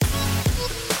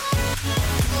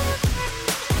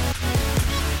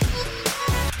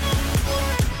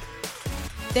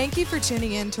Thank you for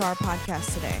tuning in to our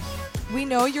podcast today. We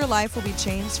know your life will be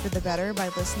changed for the better by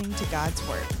listening to God's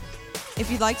Word.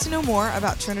 If you'd like to know more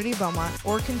about Trinity Beaumont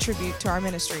or contribute to our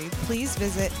ministry, please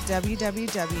visit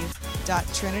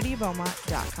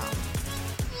www.trinitybeaumont.com.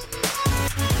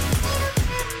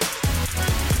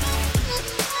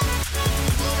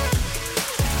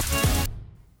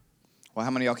 Well,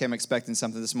 how many of y'all came expecting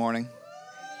something this morning?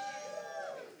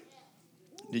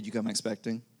 Did you come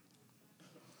expecting?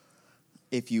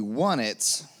 If you want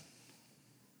it,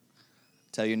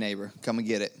 tell your neighbor, come and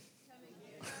get it.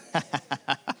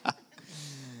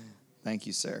 Thank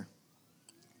you, sir.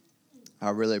 I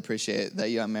really appreciate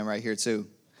that young man right here, too.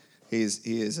 He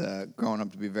is growing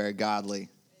up to be very godly,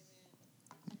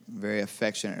 very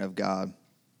affectionate of God.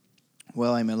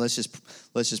 Well, amen. Let's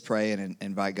just pray and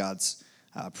invite God's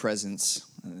presence,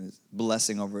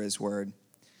 blessing over his word.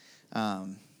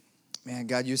 Man,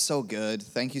 God, you're so good.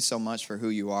 Thank you so much for who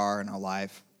you are in our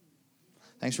life.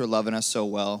 Thanks for loving us so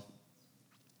well.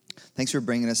 Thanks for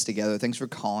bringing us together. Thanks for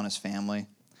calling us family.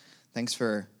 Thanks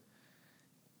for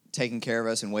taking care of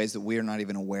us in ways that we are not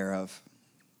even aware of.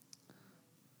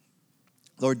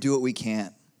 Lord, do what we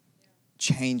can.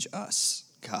 Change us,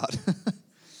 God.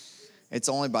 It's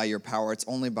only by your power, it's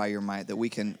only by your might that we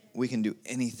can do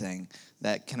anything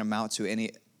that can amount to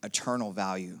any eternal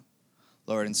value,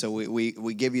 Lord. And so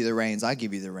we give you the reins. I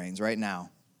give you the reins right now.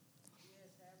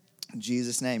 In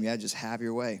Jesus' name, just have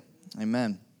your way.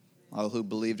 Amen. All who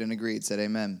believed and agreed said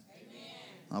amen.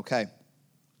 Amen. Okay.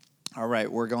 All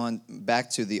right, we're going back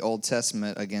to the Old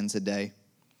Testament again today.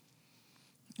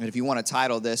 And if you want to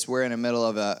title this, we're in the middle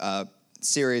of a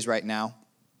series right now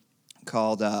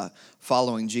called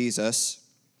Following Jesus.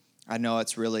 I know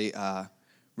it's really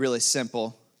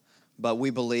simple, but we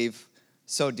believe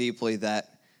so deeply that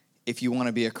if you want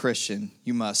to be a Christian,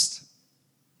 you must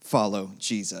follow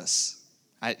Jesus.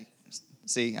 I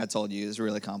told you it's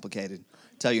really complicated.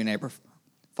 Tell your neighbor,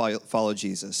 follow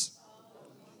Jesus.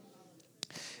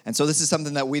 And so this is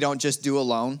something that we don't just do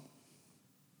alone.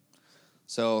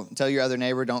 So tell your other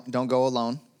neighbor, don't go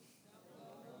alone.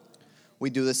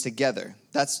 We do this together.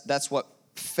 That's what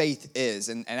faith is.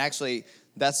 And actually,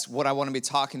 that's what I want to be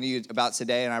talking to you about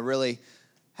today. And I really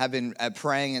have been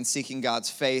praying and seeking God's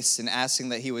face and asking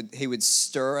that he would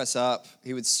stir us up.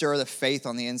 He would stir the faith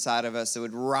on the inside of us that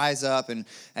would rise up and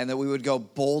that we would go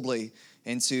boldly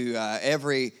into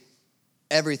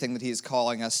everything that he's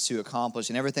calling us to accomplish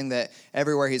and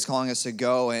everywhere he's calling us to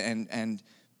go. And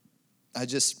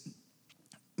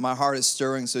my heart is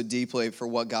stirring so deeply for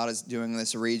what God is doing in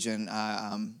this region.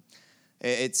 On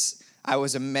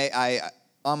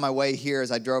my way here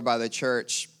as I drove by the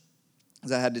church,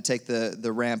 as I had to take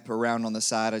the ramp around on the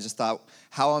side, I just thought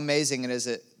how amazing it is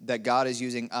that God is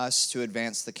using us to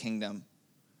advance the kingdom.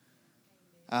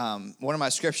 One of my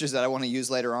scriptures that I want to use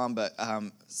later on, but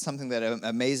something that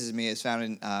amazes me is found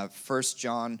in 1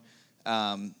 John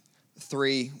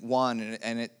 3:1,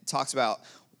 and it talks about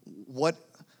what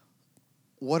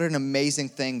an amazing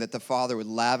thing that the Father would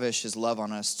lavish his love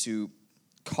on us to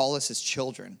call us his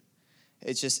children.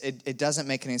 It's just, it doesn't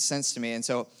make any sense to me. And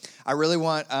so I really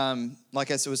want, like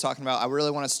I was talking about, I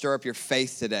really want to stir up your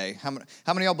faith today. How many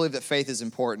of y'all believe that faith is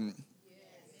important?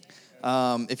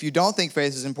 If you don't think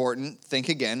faith is important, think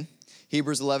again.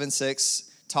 Hebrews 11:6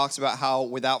 talks about how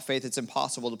without faith it's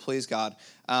impossible to please God.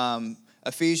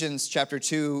 Ephesians chapter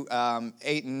 2,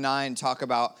 8 and 9 talk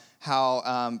about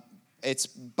how it's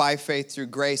by faith through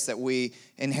grace that we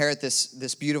inherit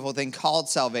this beautiful thing called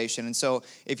salvation. And so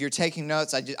if you're taking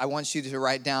notes, I want you to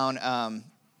write down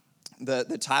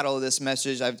the title of this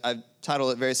message. I've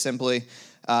titled it very simply,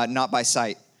 Not by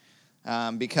Sight,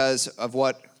 because of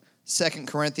what 2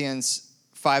 Corinthians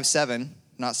 5:7,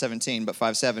 not 17, but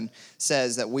 5:7,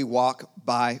 says that we walk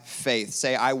by faith.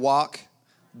 Say, I walk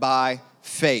by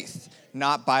faith,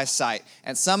 not by sight.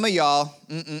 And some of y'all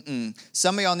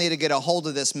need to get a hold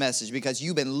of this message because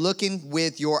you've been looking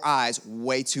with your eyes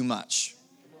way too much.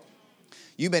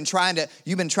 You've been trying to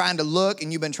look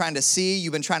and you've been trying to see,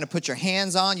 you've been trying to put your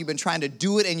hands on, you've been trying to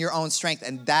do it in your own strength,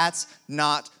 and that's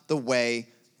not the way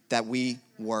that we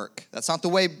work. That's not the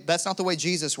way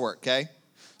Jesus worked, okay?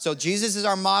 So Jesus is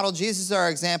our model, Jesus is our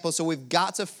example, so we've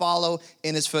got to follow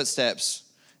in his footsteps.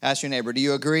 Ask your neighbor, do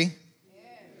you agree?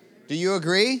 Do you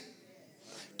agree?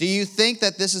 Do you think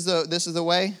that this is the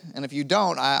way? And if you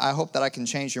don't, I hope that I can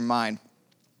change your mind.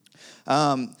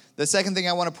 The second thing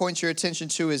I want to point your attention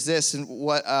to is this, and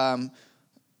what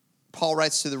Paul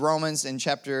writes to the Romans in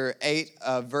chapter 8,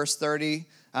 verse 30.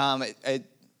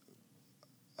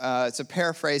 It's a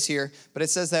paraphrase here, but it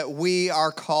says that we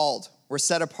are called. We're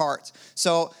set apart.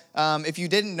 So if you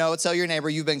didn't know, tell your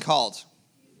neighbor you've been called.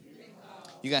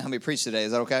 You got to help me preach today.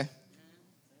 Is that okay?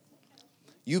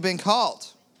 You've been called.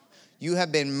 You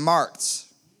have been marked.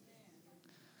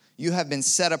 You have been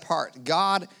set apart.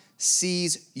 God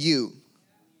sees you.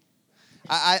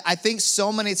 I think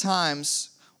so many times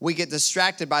we get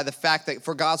distracted by the fact that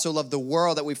for God so loved the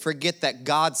world that we forget that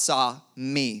God saw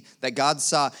me, that God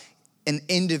saw an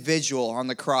individual on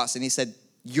the cross, and he said,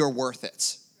 you're worth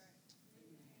it.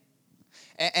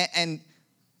 And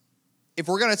if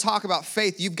we're going to talk about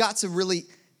faith, you've got to really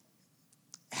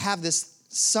have this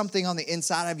something on the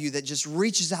inside of you that just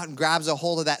reaches out and grabs a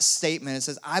hold of that statement and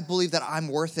says, I believe that I'm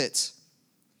worth it.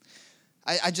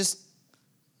 I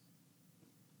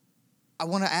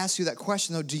want to ask you that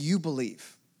question, though. Do you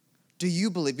believe? Do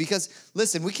you believe? Because,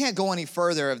 listen, we can't go any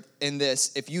further in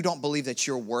this if you don't believe that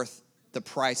you're worth the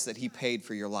price that he paid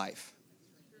for your life.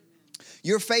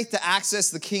 Your faith to access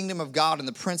the kingdom of God and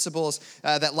the principles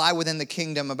that lie within the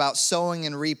kingdom about sowing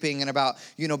and reaping and about,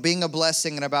 being a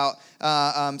blessing and about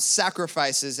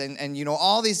sacrifices and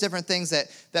all these different things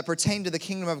that pertain to the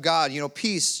kingdom of God,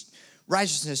 peace,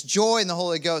 righteousness, joy in the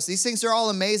Holy Ghost. These things are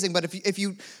all amazing, but if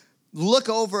you look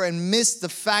over and miss the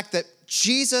fact that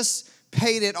Jesus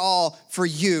paid it all for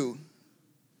you,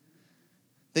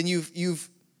 then you've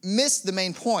missed the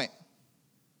main point.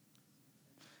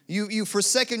 You've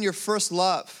forsaken your first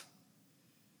love.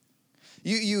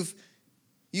 You've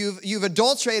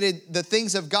adulterated the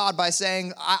things of God by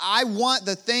saying, I want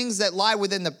the things that lie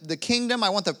within the kingdom. I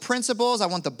want the principles. I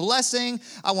want the blessing.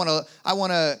 I want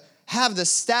to have the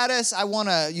status. I want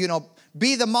to,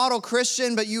 be the model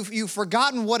Christian, but you've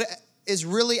forgotten what is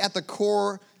really at the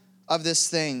core of this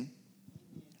thing.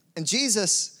 And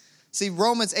Jesus, see,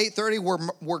 Romans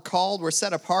 8:30, we're called, we're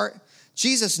set apart.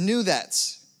 Jesus knew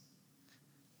that.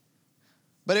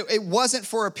 But it wasn't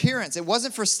for appearance. It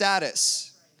wasn't for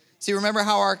status. See, remember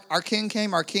how our king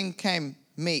came? Our king came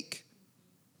meek.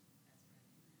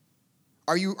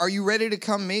 Are you ready to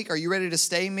come meek? Are you ready to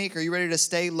stay meek? Are you ready to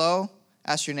stay low?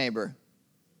 Ask your neighbor.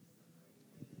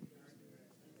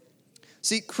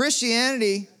 See,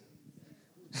 Christianity,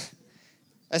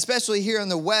 especially here in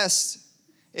the West,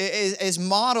 is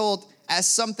modeled as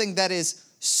something that is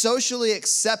socially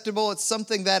acceptable. It's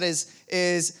something that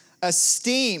is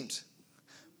esteemed.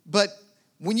 But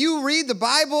when you read the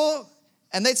Bible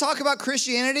and they talk about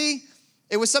Christianity,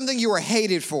 it was something you were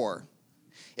hated for.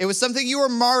 It was something you were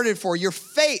martyred for. Your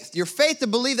faith to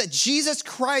believe that Jesus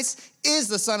Christ is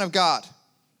the Son of God.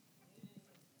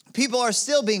 People are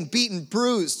still being beaten,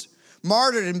 bruised,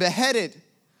 martyred, and beheaded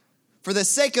for the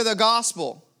sake of the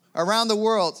gospel around the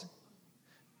world.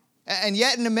 And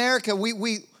yet in America,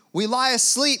 we lie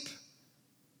asleep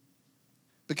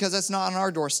because that's not on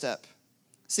our doorstep.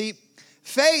 See,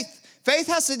 faith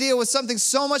has to deal with something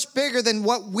so much bigger than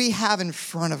what we have in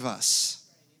front of us.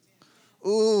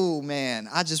 Ooh, man,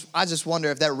 I just wonder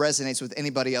if that resonates with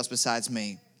anybody else besides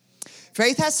me.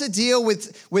 Faith has to deal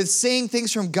with seeing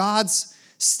things from God's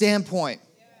standpoint.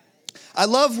 I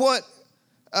love what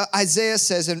Isaiah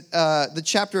says in the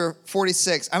chapter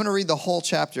 46. I'm going to read the whole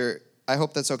chapter. I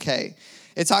hope that's okay.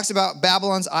 It talks about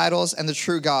Babylon's idols and the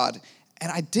true God.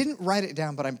 And I didn't write it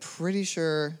down, but I'm pretty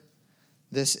sure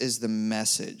this is the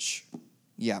Message.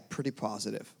 Yeah, pretty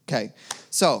positive. Okay,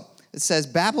 so it says,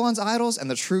 Babylon's idols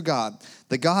and the true God.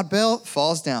 The God Bel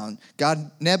falls down.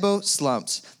 God Nebo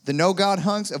slumps. The no God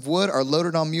hunks of wood are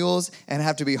loaded on mules and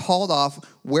have to be hauled off,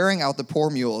 wearing out the poor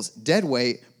mules. Dead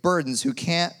weight, burdens who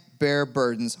can't bear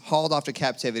burdens, hauled off to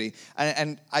captivity.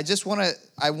 And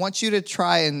I want you to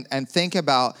try and think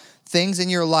about things in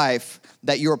your life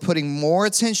that you're putting more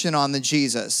attention on than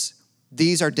Jesus.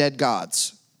 These are dead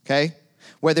gods, okay?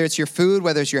 Whether it's your food,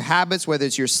 whether it's your habits, whether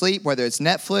it's your sleep, whether it's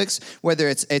Netflix, whether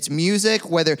it's music,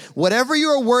 whatever you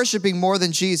are worshiping more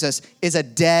than Jesus is a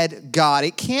dead God.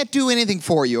 It can't do anything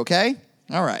for you, okay?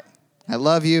 All right. I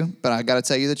love you, but I got to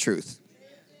tell you the truth.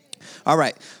 All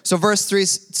right. So verse 3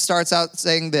 starts out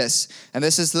saying this, and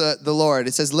this is the Lord.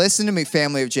 It says, listen to me,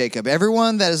 family of Jacob.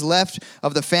 Everyone that is left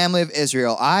of the family of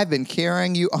Israel, I've been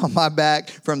carrying you on my back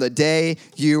from the day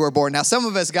you were born. Now, some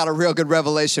of us got a real good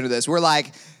revelation of this. We're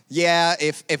like, yeah,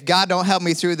 if God don't help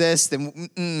me through this,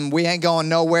 then we ain't going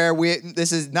nowhere.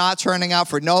 This is not turning out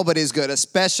for nobody's good,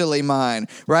 especially mine,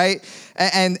 right?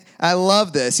 And I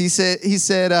love this. He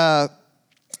said,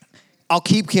 I'll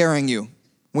keep carrying you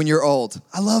when you're old.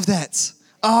 I love that.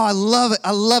 Oh, I love it.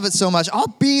 I love it so much.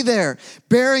 I'll be there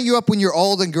bearing you up when you're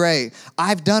old and gray.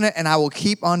 I've done it and I will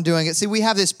keep on doing it. See, we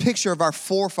have this picture of our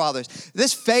forefathers.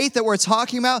 This faith that we're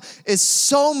talking about is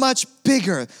so much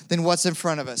bigger than what's in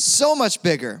front of us. So much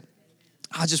bigger.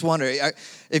 I just wonder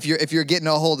if you're getting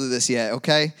a hold of this yet,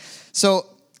 okay? So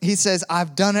he says,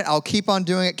 I've done it. I'll keep on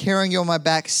doing it, carrying you on my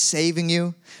back, saving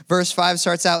you. Verse 5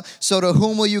 starts out, so to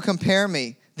whom will you compare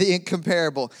me? The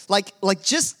incomparable. Like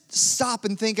just stop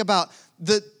and think about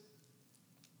the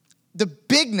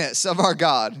bigness of our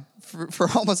God, for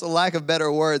almost a lack of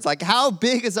better words. Like, how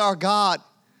big is our God?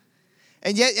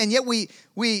 And yet we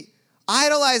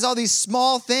idolize all these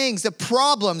small things, the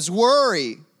problems,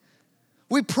 worry.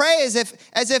 We pray as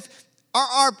if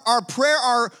our prayer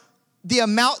are the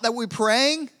amount that we're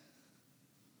praying.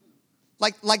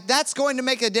 Like that's going to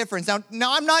make a difference. Now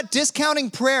I'm not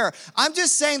discounting prayer. I'm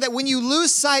just saying that when you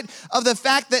lose sight of the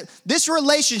fact that this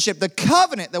relationship, the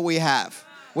covenant that we have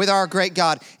with our great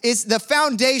God, is the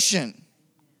foundation.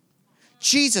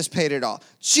 Jesus paid it all.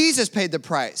 Jesus paid the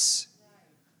price.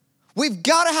 We've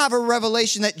got to have a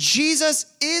revelation that Jesus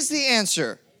is the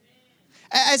answer.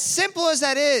 As simple as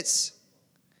that is.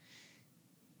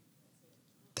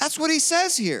 That's what he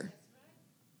says here.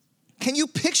 Can you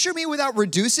picture me without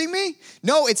reducing me?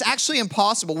 No, it's actually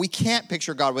impossible. We can't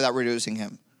picture God without reducing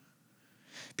him.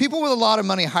 People with a lot of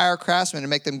money hire craftsmen to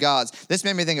make them gods. This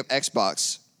made me think of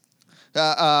Xbox,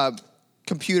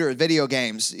 computer, video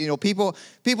games. You know, people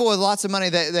with lots of money,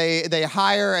 they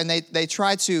hire and they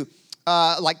try to,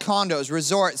 like condos,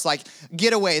 resorts, like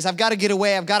getaways. I've got to get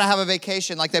away. I've got to have a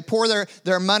vacation. Like they pour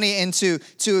their money into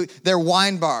their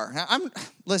wine bar. Now,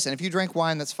 listen, if you drink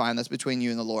wine, that's fine. That's between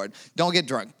you and the Lord. Don't get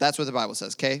drunk. That's what the Bible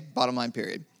says, okay? Bottom line,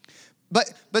 period.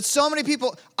 But so many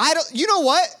people, you know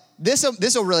what? This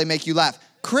will really make you laugh.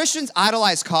 Christians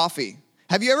idolize coffee.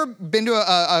 Have you ever been to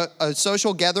a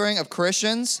social gathering of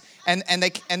Christians and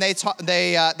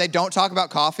they don't talk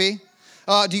about coffee?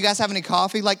 Do you guys have any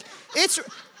coffee? Like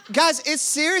Guys, it's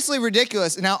seriously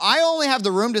ridiculous. Now, I only have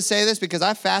the room to say this because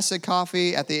I fasted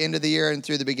coffee at the end of the year and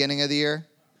through the beginning of the year.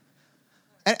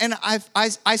 And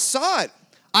I saw it.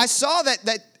 I saw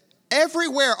that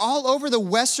everywhere, all over the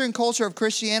Western culture of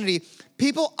Christianity,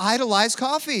 people idolize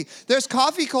coffee. There's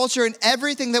coffee culture in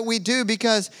everything that we do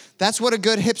because that's what a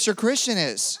good hipster Christian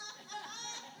is.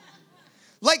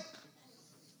 Like,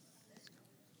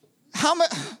 how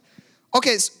much...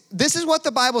 Okay, so this is what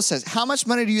the Bible says. How much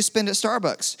money do you spend at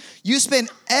Starbucks? You spend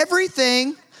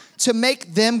everything to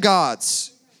make them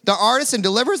gods. The artisan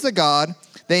delivers the God.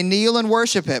 They kneel and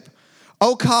worship him.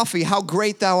 Oh, coffee, how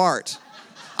great thou art.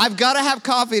 I've got to have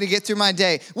coffee to get through my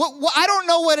day. Well, I don't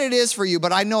know what it is for you,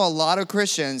 but I know a lot of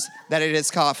Christians that it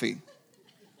is coffee.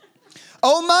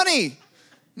 Oh, money.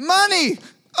 Money.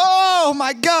 Oh,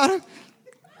 my God.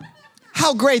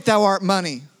 How great thou art,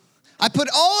 money. I put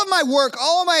all of my work,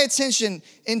 all of my attention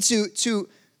into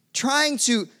trying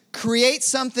to create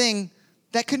something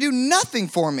that can do nothing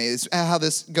for me, is how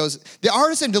this goes. The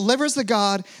artisan delivers the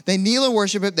God, they kneel and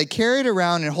worship it, they carry it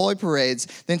around in holy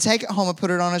parades, then take it home and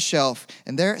put it on a shelf,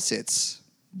 and there it sits,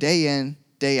 day in,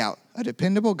 day out. A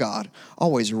dependable God,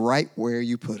 always right where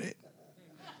you put it.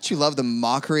 Don't you love the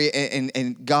mockery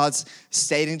and God's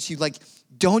stating to you, like,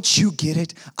 don't you get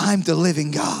it? I'm the living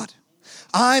God.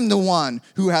 I'm the one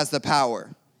who has the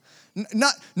power.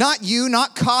 Not you,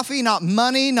 not coffee, not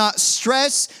money, not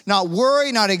stress, not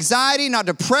worry, not anxiety, not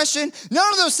depression.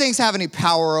 None of those things have any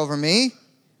power over me.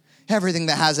 Everything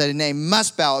that has a name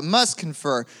must bow, it must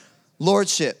confer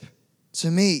lordship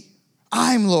to me.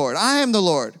 I'm Lord. I am the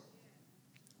Lord.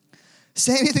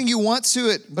 Say anything you want to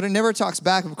it, but it never talks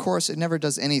back. Of course, it never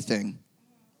does anything.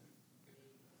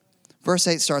 Verse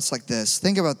 8 starts like this.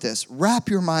 Think about this. Wrap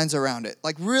your minds around it.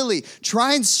 Like really,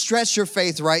 try and stretch your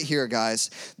faith right here,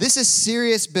 guys. This is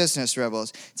serious business,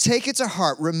 rebels. Take it to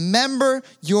heart. Remember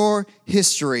your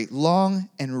history, long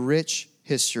and rich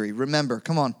history. Remember,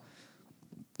 come on.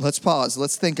 Let's pause.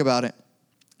 Let's think about it.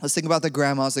 Let's think about the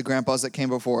grandmas, the grandpas that came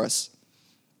before us.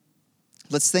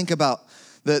 Let's think about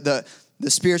the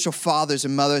spiritual fathers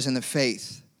and mothers in the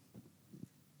faith.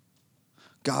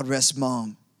 God rest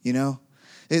mom, you know?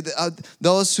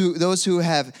 Those who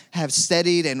have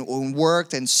studied and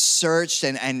worked and searched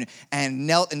and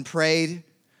knelt and prayed,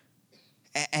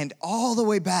 and all the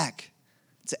way back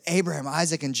to Abraham,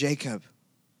 Isaac, and Jacob.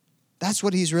 That's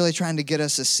what he's really trying to get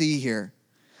us to see here.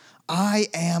 I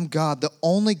am God, the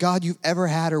only God you've ever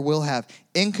had or will have,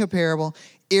 incomparable,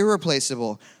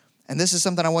 irreplaceable. And this is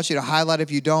something I want you to highlight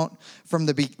if you don't, from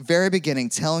the very beginning,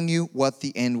 telling you what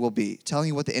the end will be, telling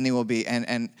you what the ending will be.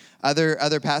 And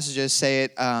other passages say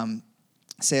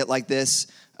it like this.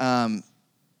 Now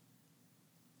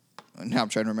I'm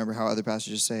trying to remember how other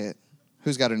passages say it.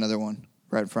 Who's got another one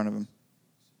right in front of him?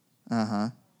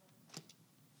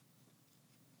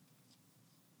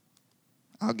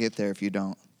 I'll get there if you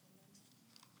don't.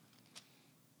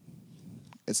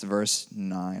 It's verse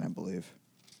 9, I believe.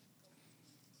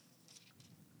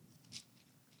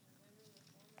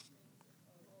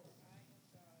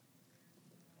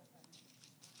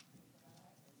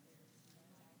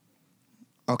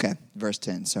 Okay, verse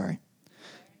 10, sorry.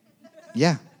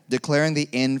 Yeah, declaring the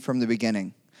end from the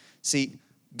beginning. See,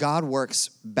 God works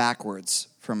backwards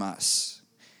from us.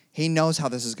 He knows how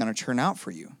this is going to turn out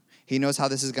for you. He knows how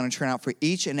this is going to turn out for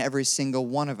each and every single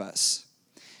one of us.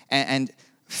 And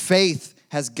faith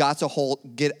has got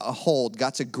to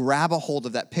got to grab a hold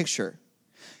of that picture.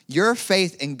 Your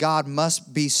faith in God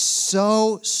must be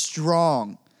so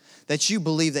strong that you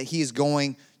believe that he is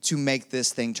going to make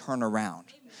this thing turn around.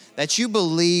 That you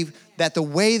believe that the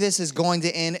way this is going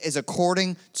to end is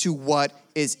according to what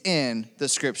is in the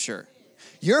scripture.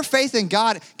 Your faith in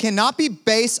God cannot be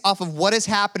based off of what is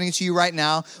happening to you right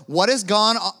now, what has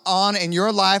gone on in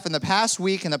your life in the past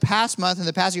week, in the past month, in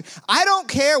the past year. I don't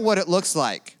care what it looks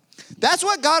like. That's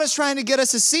what God is trying to get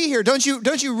us to see here. Don't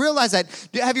you realize that?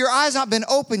 Have your eyes not been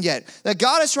opened yet? That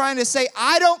God is trying to say,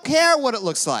 I don't care what it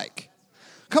looks like.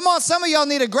 Come on, some of y'all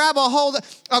need to grab a hold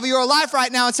of your life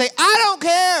right now and say, I don't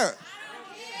care.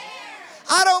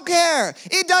 I don't care.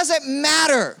 It doesn't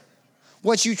matter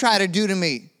what you try to do to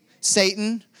me,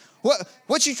 Satan.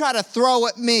 What you try to throw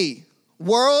at me,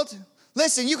 world.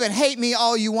 Listen, you can hate me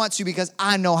all you want to because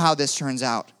I know how this turns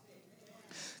out.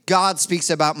 God speaks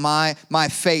about my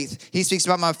faith. He speaks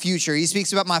about my future. He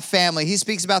speaks about my family. He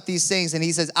speaks about these things, and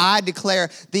he says, I declare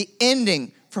the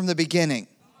ending from the beginning.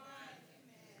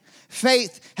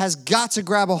 Faith has got to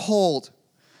grab a hold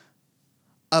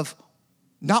of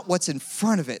not what's in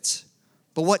front of it,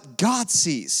 but what God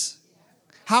sees.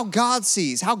 How God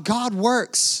sees, how God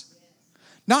works.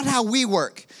 Not how we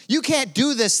work. You can't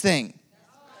do this thing.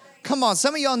 Come on,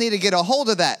 some of y'all need to get a hold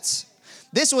of that.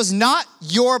 This was not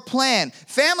your plan.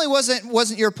 Family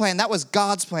wasn't your plan. That was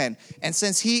God's plan. And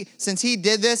since he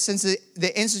did this, since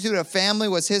the Institute of Family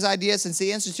was his idea, since the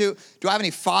Institute, do I have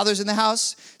any fathers in the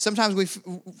house?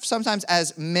 Sometimes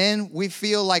as men, we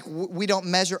feel like we don't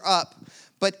measure up.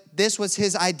 But this was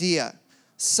his idea.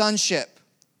 Sonship.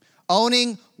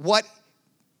 Owning what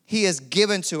he has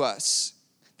given to us.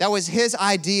 That was his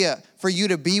idea for you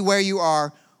to be where you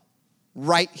are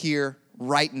right here,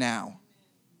 right now.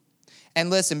 And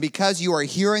listen, because you are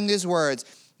hearing these words,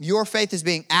 your faith is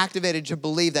being activated to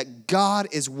believe that God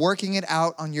is working it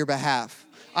out on your behalf.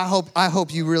 I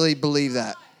hope you really believe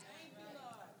that.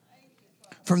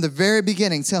 From the very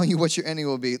beginning, telling you what your ending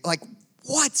will be. Like,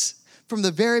 what? From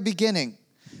the very beginning.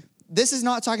 This is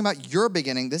not talking about your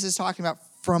beginning. This is talking about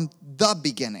from the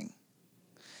beginning.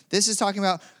 This is talking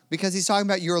about, because he's talking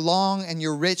about your long and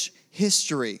your rich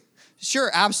history.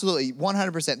 Sure, absolutely,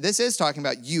 100%. This is talking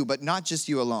about you, but not just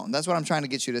you alone. That's what I'm trying to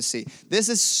get you to see. This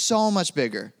is so much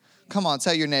bigger. Come on,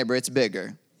 tell your neighbor it's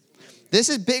bigger. This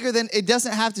is bigger than, it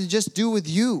doesn't have to just do with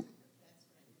you.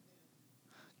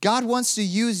 God wants to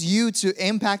use you to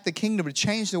impact the kingdom, to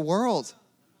change the world.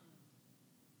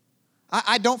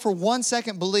 I don't for 1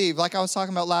 second believe, like I was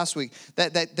talking about last week,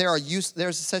 that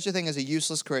there's such a thing as a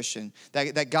useless Christian.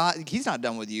 That God, he's not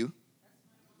done with you.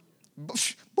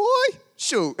 Boy,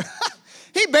 shoot.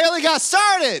 He barely got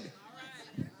started.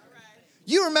 All right.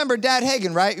 You remember Dad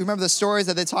Hagin, right? You remember the stories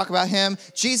that they talk about him?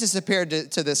 Jesus appeared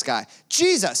to this guy.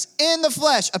 Jesus, in the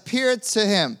flesh, appeared to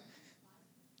him.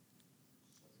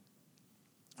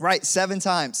 Right, 7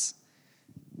 times.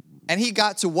 And he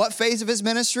got to what phase of his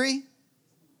ministry?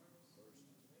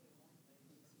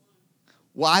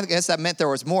 Well, I guess that meant there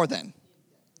was more then.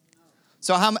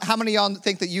 So how many of y'all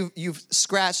think that you've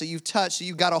scratched, that you've touched, that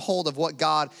you've got a hold of what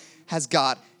God has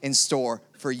got in store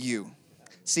for you?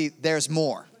 See, there's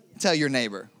more. Tell your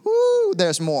neighbor, woo,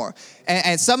 there's more.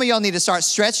 And some of y'all need to start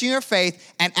stretching your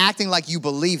faith and acting like you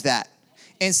believe that.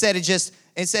 Instead of just,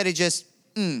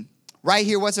 right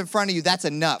here, what's in front of you, that's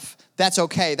enough. That's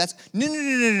okay.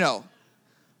 No.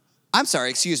 I'm sorry,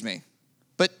 excuse me.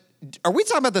 But are we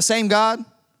talking about the same God?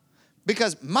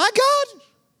 Because my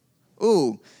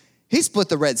God, he split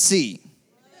the Red Sea.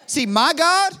 See, my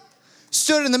God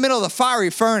stood in the middle of the fiery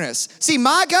furnace. See,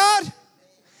 my God,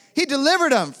 he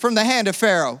delivered them from the hand of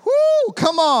Pharaoh. Woo,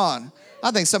 come on. I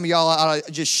think some of y'all ought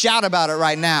to just shout about it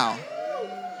right now.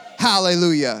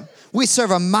 Hallelujah. We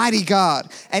serve a mighty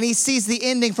God, and he sees the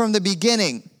ending from the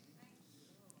beginning.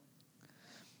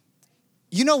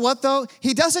 You know what, though?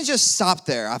 He doesn't just stop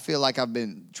there. I feel like I've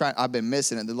been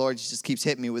missing it. The Lord just keeps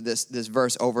hitting me with this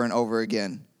verse over and over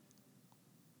again.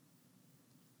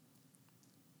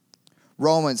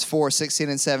 Romans 4, 16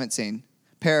 and 17.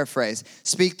 Paraphrase.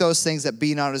 Speak those things that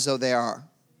be not as though they are.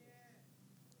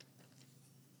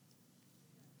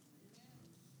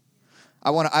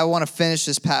 I want to finish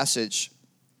this passage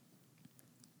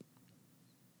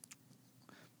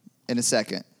in a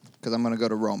second, because I'm going to go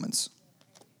to Romans.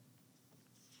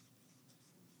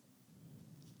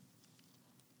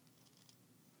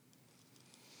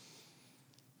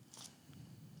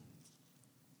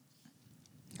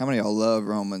 How many of y'all love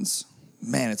Romans?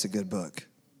 Man, it's a good book.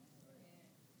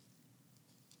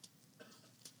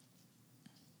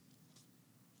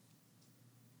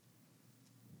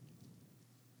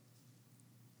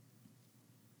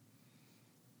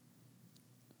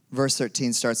 Verse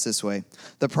 13 starts this way.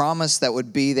 The promise that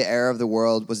would be the heir of the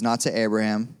world was not to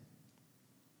Abraham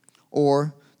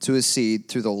or to his seed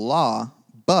through the law,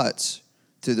 but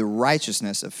through the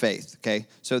righteousness of faith, okay?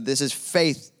 So this is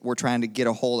faith we're trying to get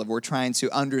a hold of. We're trying to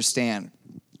understand.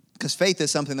 Because faith is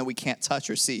something that we can't touch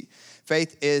or see.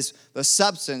 Faith is the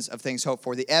substance of things hoped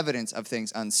for, the evidence of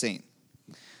things unseen.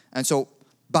 And so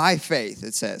by faith,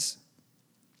 it says,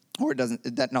 or it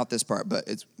doesn't, that not this part, but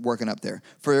it's working up there.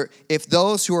 For if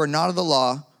those who are not of the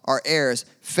law are heirs,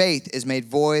 faith is made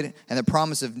void, and the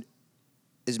promise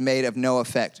is made of no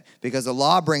effect. Because the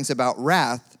law brings about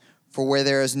wrath, for where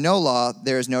there is no law,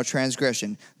 there is no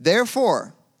transgression.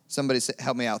 Therefore, somebody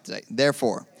help me out today.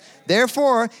 Therefore,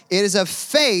 it is of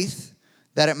faith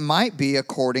that it might be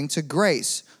according to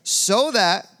grace, so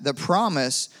that the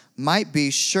promise might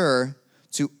be sure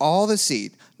to all the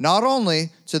seed, not only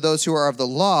to those who are of the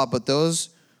law, but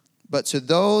to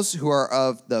those who are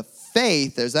of the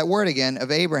faith, there's that word again,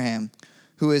 of Abraham,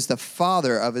 who is the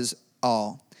father of us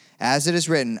all. As it is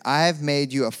written, I have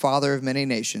made you a father of many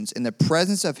nations, in the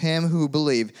presence of him who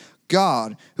believe,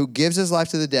 God, who gives his life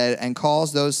to the dead and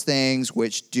calls those things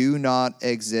which do not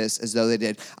exist as though they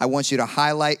did. I want you to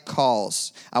highlight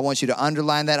calls. I want you to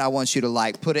underline that. I want you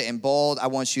to put it in bold. I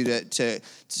want you to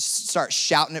start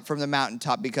shouting it from the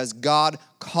mountaintop, because God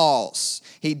calls.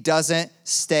 He doesn't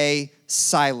stay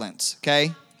silent,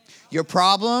 okay? Your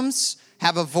problems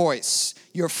have a voice.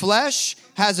 Your flesh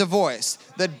has a voice.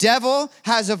 The devil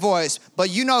has a voice, but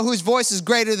you know whose voice is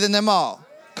greater than them all.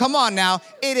 Come on now.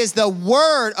 It is the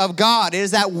word of God. It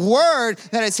is that word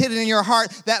that is hidden in your heart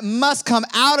that must come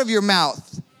out of your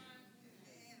mouth.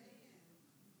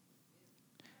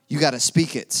 You got to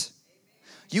speak it.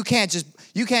 You can't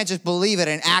just believe it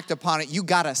and act upon it. You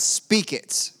got to speak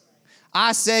it.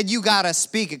 I said you got to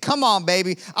speak it. Come on,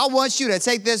 baby. I want you to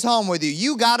take this home with you.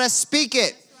 You got to speak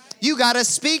it. You got to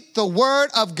speak the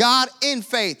word of God in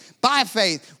faith, by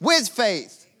faith, with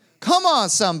faith. Come on,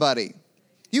 somebody.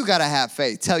 You got to have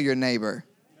faith. Tell your neighbor.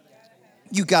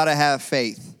 You got to have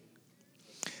faith.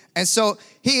 And so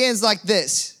he ends like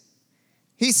this.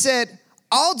 He said,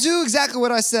 I'll do exactly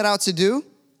what I set out to do.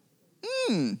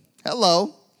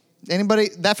 Hello. Anybody,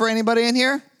 that for anybody in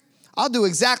here? I'll do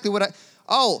exactly what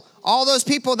all those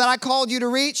people that I called you to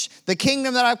reach, the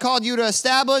kingdom that I've called you to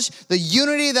establish, the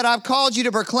unity that I've called you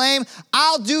to proclaim,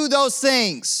 I'll do those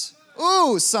things.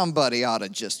 Ooh, somebody ought to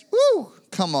just,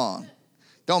 come on.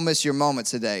 Don't miss your moment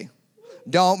today.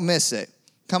 Don't miss it.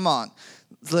 Come on.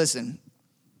 Listen,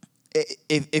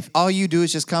 if all you do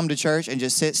is just come to church and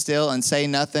just sit still and say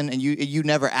nothing, and you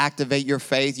never activate your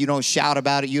faith, you don't shout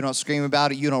about it, you don't scream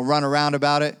about it, you don't run around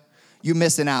about it, you're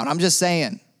missing out. I'm just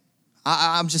saying.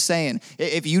 I'm just saying.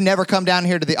 If you never come down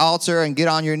here to the altar and get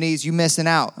on your knees, you're missing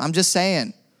out. I'm just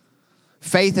saying.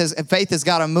 Faith has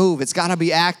got to move. It's got to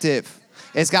be active.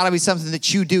 It's got to be something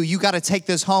that you do. You got to take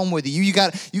this home with you. You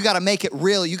got to make it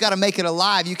real. You got to make it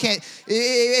alive. You can't,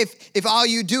 if all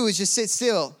you do is just sit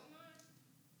still,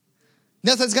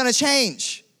 nothing's going to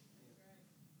change.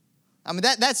 I mean,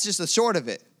 that's just the short of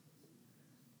it.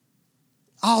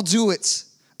 I'll do it.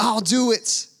 I'll do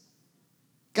it.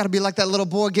 Got to be like that little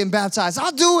boy getting baptized.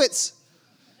 I'll do it.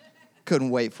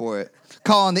 Couldn't wait for it.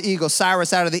 Calling the eagle,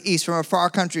 Cyrus out of the east from a far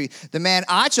country. The man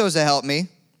I chose to help me.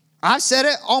 I said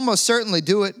it, almost certainly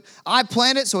do it. I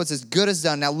planned it, so it's as good as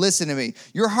done. Now listen to me.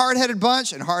 You're a hard-headed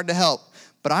bunch and hard to help,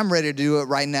 but I'm ready to do it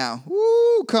right now.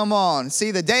 Woo, come on.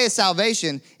 See, the day of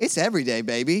salvation, it's every day,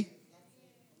 baby.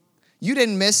 You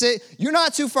didn't miss it. You're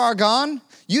not too far gone.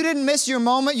 You didn't miss your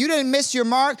moment. You didn't miss your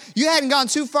mark. You hadn't gone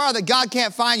too far that God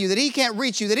can't find you, that he can't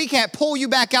reach you, that he can't pull you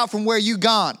back out from where you've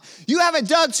gone. You haven't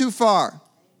dug too far.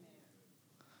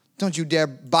 Don't you dare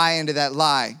buy into that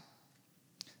lie.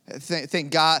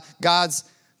 Think God's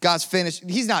finished.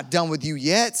 He's not done with you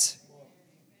yet.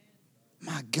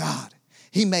 My God,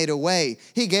 he made a way.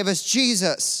 He gave us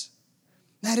Jesus.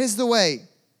 That is the way.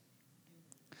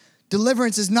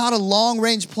 Deliverance is not a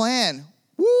long-range plan.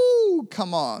 Woo,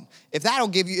 come on. If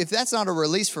that's not a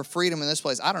release for freedom in this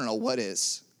place, I don't know what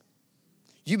is.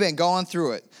 You've been going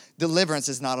through it. Deliverance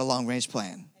is not a long-range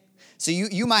plan. So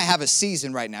you might have a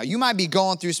season right now. You might be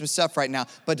going through some stuff right now,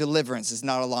 but deliverance is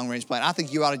not a long-range plan. I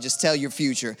think you ought to just tell your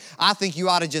future. I think you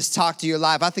ought to just talk to your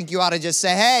life. I think you ought to just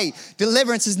say, hey,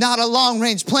 deliverance is not a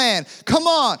long-range plan. Come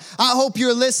on. I hope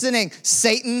you're listening,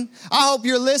 Satan. I hope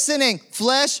you're listening,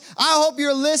 flesh. I hope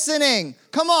you're listening.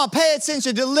 Come on, pay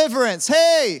attention, deliverance.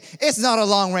 Hey, it's not a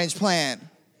long-range plan.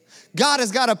 God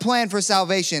has got a plan for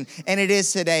salvation, and it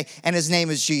is today, and his name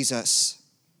is Jesus.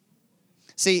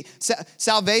 See,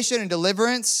 salvation and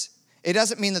deliverance, it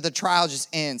doesn't mean that the trial just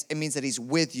ends. It means that he's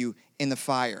with you in the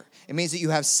fire. It means that you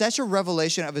have such a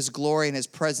revelation of his glory and his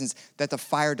presence that the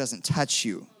fire doesn't touch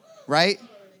you, right?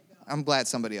 I'm glad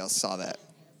somebody else saw that.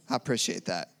 I appreciate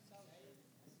that.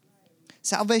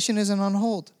 Salvation isn't on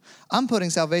hold. I'm putting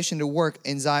salvation to work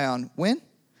in Zion. When?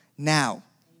 Now.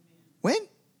 When?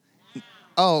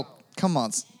 Oh, come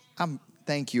on.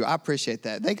 Thank you. I appreciate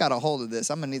that. They got a hold of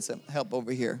this. I'm going to need some help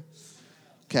over here.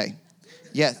 Okay.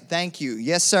 Yeah, thank you.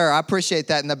 Yes, sir. I appreciate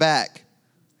that in the back.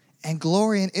 And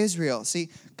glory in Israel. See,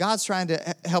 God's trying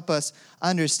to help us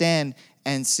understand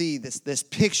and see this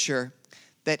picture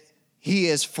that he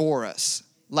is for us.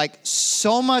 Like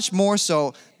so much more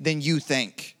so than you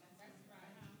think.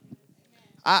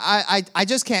 I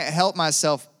just can't help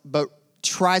myself but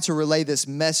try to relay this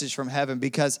message from heaven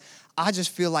because I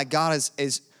just feel like God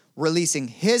is releasing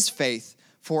his faith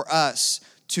for us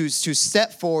to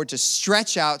step forward, to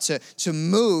stretch out, to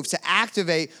move, to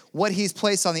activate what he's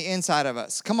placed on the inside of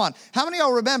us. Come on. How many of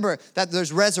y'all remember that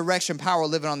there's resurrection power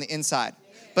living on the inside?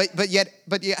 But yet,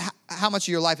 how much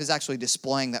of your life is actually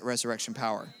displaying that resurrection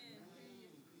power?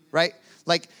 Right?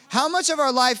 Like, how much of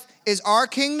our life is our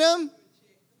kingdom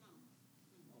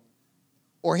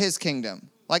or his kingdom?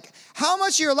 Like, how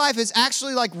much of your life is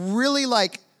actually like really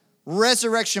like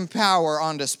resurrection power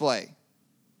on display?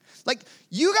 Like,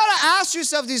 you got to ask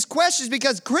yourself these questions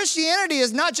because Christianity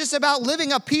is not just about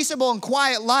living a peaceable and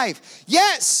quiet life.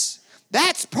 Yes,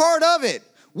 that's part of it.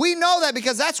 We know that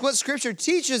because that's what Scripture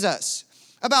teaches us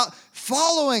about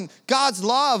following God's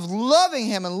law of loving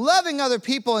him and loving other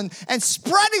people and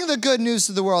spreading the good news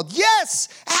to the world. Yes,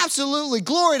 absolutely.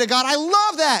 Glory to God. I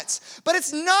love that. But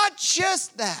it's not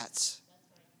just that.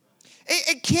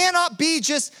 It cannot be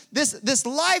just this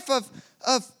life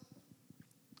of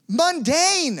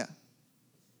mundane.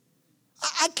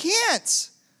 I can't.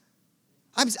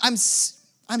 I'm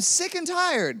sick and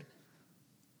tired.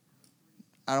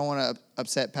 I don't want to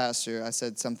upset Pastor. I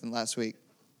said something last week.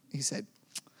 He said,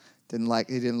 he didn't like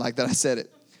that I said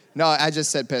it. No, I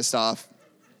just said pissed off.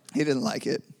 He didn't like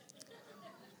it.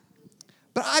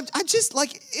 But I just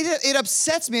like, it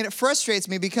upsets me and it frustrates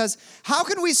me because how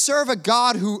can we serve a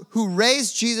God who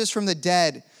raised Jesus from the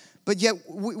dead, but yet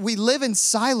we live in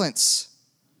silence?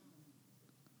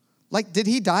 Like, did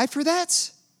he die for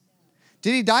that?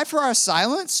 Did he die for our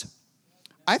silence?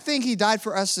 I think he died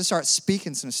for us to start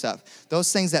speaking some stuff.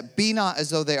 Those things that be not as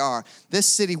though they are. This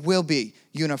city will be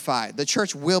unified. The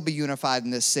church will be unified in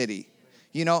this city.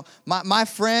 You know, my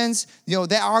friends, you know,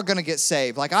 they are going to get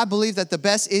saved. Like, I believe that the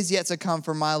best is yet to come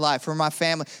for my life, for my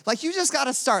family. Like, you just got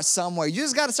to start somewhere. You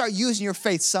just got to start using your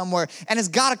faith somewhere. And it's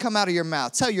got to come out of your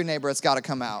mouth. Tell your neighbor it's got to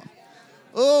come out.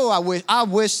 Oh, I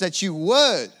wish that you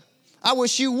would. I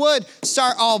wish you would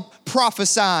start all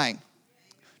prophesying.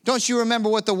 Don't you remember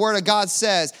what the word of God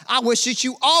says? I wish that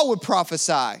you all would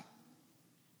prophesy.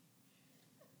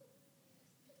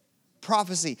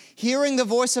 Prophecy, hearing the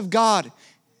voice of God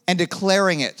and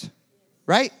declaring it,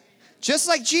 right? Just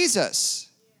like Jesus.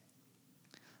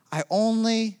 I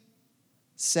only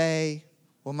say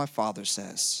what my Father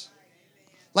says.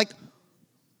 Like,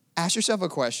 ask yourself a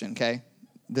question, okay?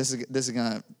 This is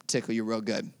going to tickle you real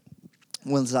good.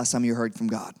 When's the last time you heard from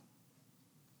God?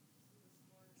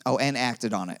 Oh, and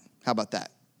acted on it. How about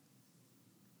that?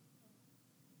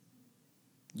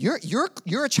 You're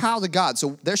a child of God,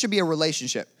 so there should be a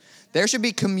relationship. There should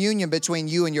be communion between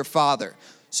you and your Father.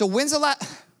 So when's the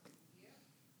last?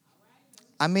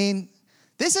 I mean,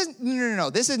 this is no.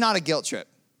 This is not a guilt trip.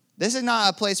 This is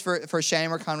not a place for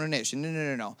shame or condemnation.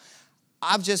 No.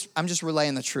 I'm just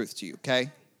relaying the truth to you,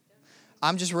 okay?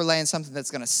 I'm just relaying something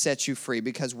that's going to set you free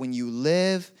because when you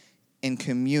live in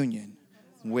communion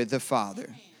with the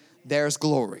Father, there's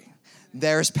glory,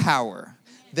 there's power,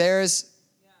 there's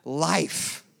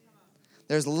life.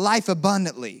 There's life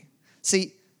abundantly.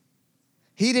 See,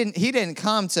 he didn't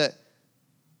come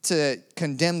to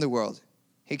condemn the world.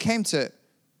 He came to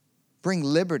bring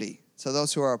liberty to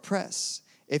those who are oppressed.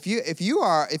 If you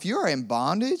are in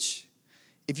bondage,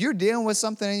 if you're dealing with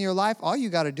something in your life, all you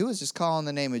got to do is just call on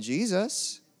the name of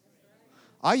Jesus.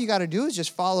 All you got to do is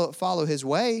just follow his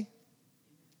way.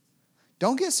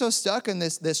 Don't get so stuck in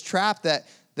this trap that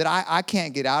I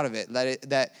can't get out of it,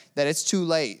 that it's too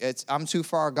late, I'm too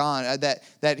far gone,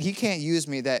 that he can't use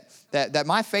me, that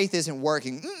my faith isn't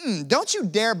working. Don't you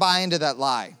dare buy into that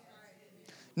lie.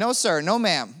 No, sir. No,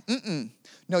 ma'am.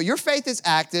 No, your faith is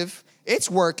active. It's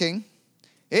working.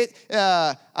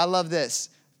 I love this.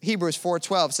 Hebrews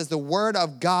 4:12 says the word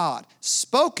of God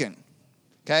spoken.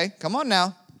 Okay, come on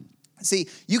now. See,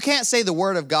 you can't say the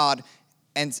word of God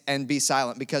and be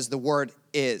silent, because the word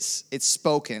is. It's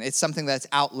spoken. It's something that's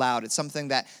out loud. It's something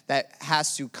that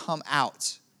has to come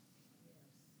out.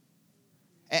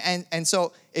 And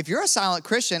so if you're a silent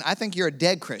Christian, I think you're a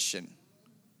dead Christian.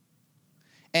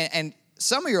 And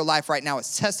some of your life right now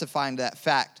is testifying to that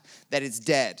fact that it's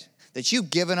dead, that you've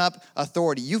given up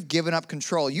authority, you've given up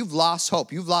control, you've lost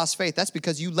hope, you've lost faith. That's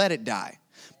because you let it die.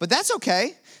 But that's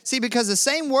okay. See, because the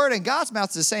same word in God's mouth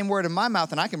is the same word in my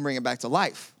mouth, and I can bring it back to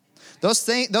life. Those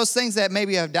things that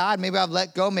maybe have died, maybe I've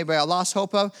let go, maybe I lost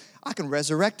hope of, I can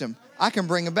resurrect them. I can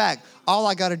bring them back. All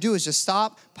I got to do is just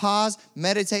stop, pause,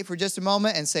 meditate for just a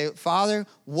moment and say, Father,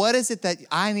 what is it that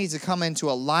I need to come into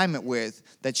alignment with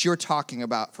that you're talking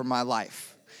about for my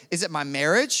life? Is it my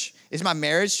marriage? Is my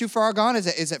marriage too far gone?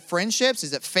 Is it friendships?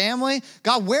 Is it family?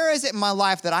 God, where is it in my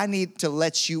life that I need to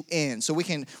let you in so we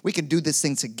can do this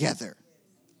thing together?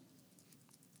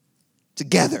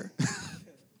 Together.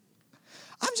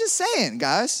 I'm just saying,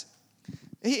 guys.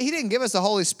 He didn't give us the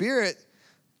Holy Spirit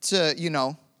to,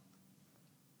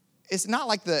 it's not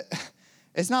like the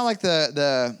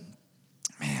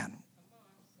man.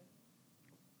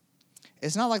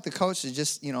 It's not like the coach that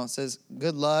just, says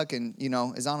good luck and,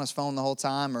 is on his phone the whole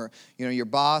time, or, your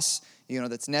boss,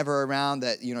 that's never around,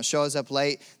 that, shows up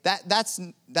late.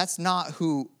 That's not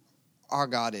who our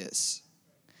God is.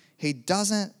 He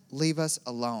doesn't leave us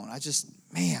alone.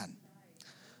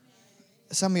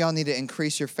 Some of y'all need to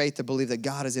increase your faith to believe that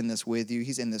God is in this with you.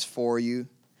 He's in this for you.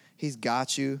 He's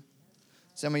got you.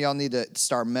 Some of y'all need to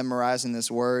start memorizing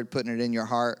this word, putting it in your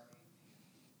heart,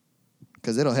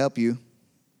 because it'll help you.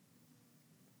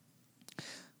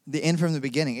 The end from the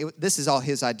beginning. This is all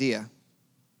his idea.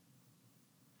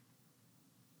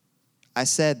 I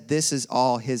said this is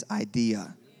all his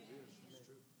idea.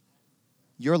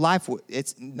 Your life,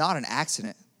 it's not an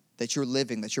accident that you're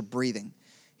living, that you're breathing.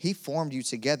 He formed you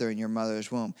together in your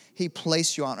mother's womb. He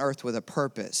placed you on earth with a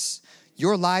purpose.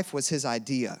 Your life was his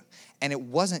idea. And it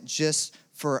wasn't just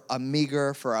for a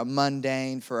meager, for a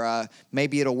mundane, for a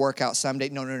maybe it'll work out someday.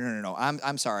 No.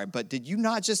 I'm sorry. But did you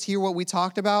not just hear what we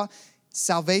talked about?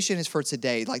 Salvation is for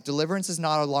today. Like, deliverance is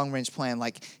not a long-range plan.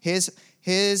 Like,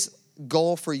 his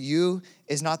goal for you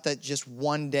is not that just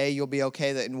one day you'll be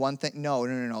okay, that in one thing. No.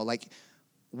 Like,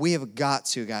 we have got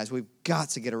to, guys. We've got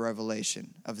to get a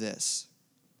revelation of this.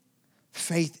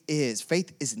 Faith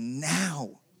is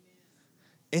now.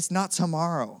 It's not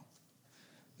tomorrow.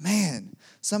 Man,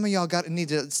 some of y'all need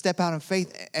to step out in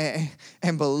faith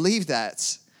and believe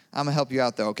that. I'm going to help you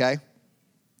out, though, okay?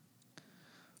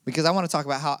 Because I want to talk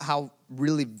about how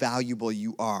really valuable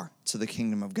you are to the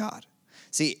kingdom of God.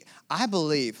 See, I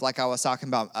believe, like I was talking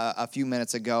about a few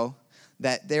minutes ago,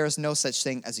 that there is no such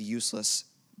thing as a useless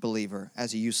believer,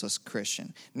 as a useless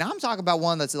Christian. Now I'm talking about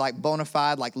one that's like bona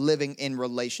fide, like living in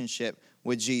relationship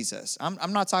with Jesus.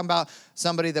 I'm not talking about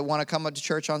somebody that want to come up to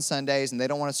church on Sundays and they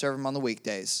don't want to serve him on the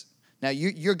weekdays. Now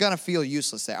you're going to feel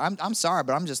useless there. I'm sorry,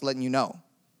 but I'm just letting you know.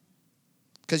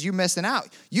 Because you're missing out.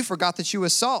 You forgot that you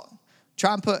was salt.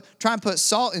 Try and put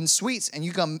salt in sweets, and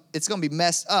it's going to be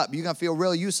messed up. You're going to feel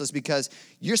real useless because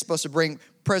you're supposed to bring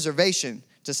preservation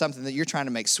to something that you're trying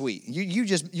to make sweet.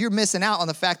 You're missing out on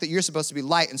the fact that you're supposed to be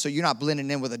light, and so you're not blending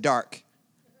in with the dark.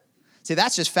 See,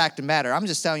 that's just fact of matter. I'm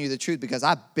just telling you the truth because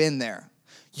I've been there.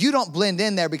 You don't blend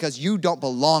in there because you don't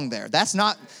belong there. That's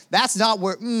not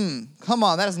where, come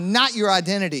on, that is not your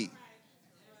identity.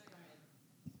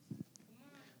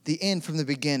 The end from the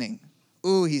beginning.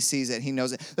 Ooh, he sees it, he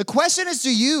knows it. The question is, do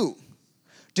you?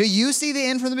 Do you see the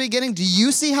end from the beginning? Do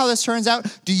you see how this turns out?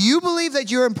 Do you believe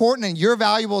that you're important and you're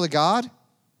valuable to God?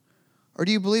 Or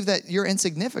do you believe that you're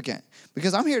insignificant?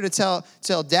 Because I'm here to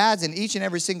tell dads and each and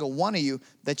every single one of you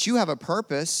that you have a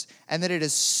purpose and that it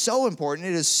is so important,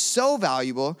 it is so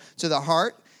valuable to the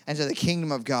heart and to the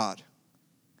kingdom of God.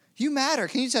 You matter.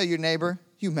 Can you tell your neighbor,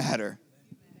 you matter?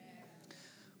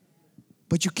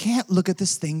 But you can't look at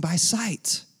this thing by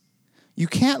sight. You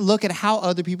can't look at how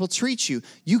other people treat you.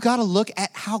 You got to look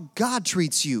at how God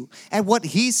treats you, at what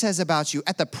he says about you,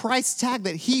 at the price tag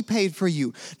that he paid for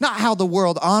you, not how the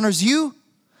world honors you.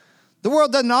 The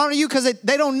world doesn't honor you because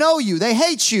they don't know you. They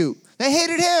hate you. They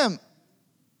hated him.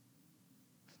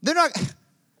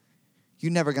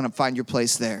 You're never going to find your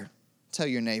place there. Tell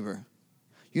your neighbor.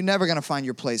 You're never going to find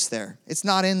your place there. It's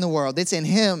not in the world. It's in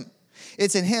him.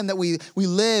 It's in him that we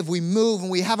live, we move,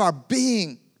 and we have our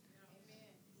being.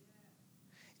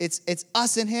 It's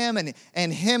us and him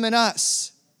and him and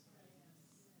us.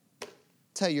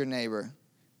 Tell your neighbor.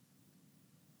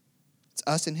 It's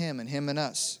us and him and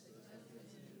us.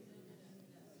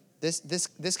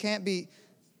 This can't be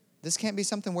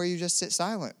something where you just sit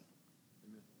silent.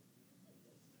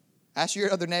 Ask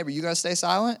your other neighbor, you going to stay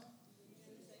silent?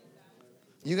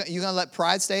 You going to let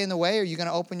pride stay in the way, or are you going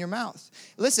to open your mouth?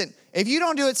 Listen, if you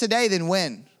don't do it today, then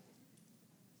when?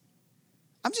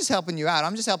 I'm just helping you out.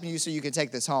 I'm just helping you so you can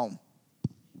take this home.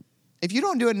 If you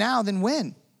don't do it now, then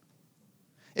when?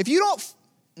 If you don't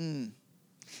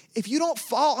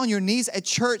fall on your knees at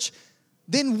church,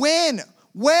 then when?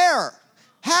 Where?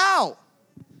 How?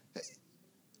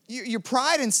 Your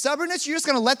pride and stubbornness, you're just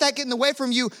going to let that get in the way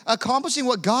from you accomplishing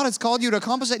what God has called you to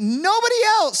accomplish that nobody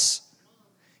else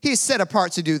He's set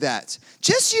apart to do that.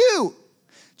 Just you.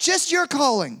 Just your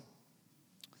calling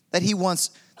that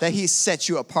He's set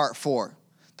you apart for.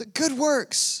 The good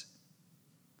works.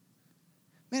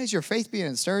 Man, is your faith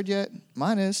being stirred yet?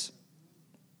 Mine is.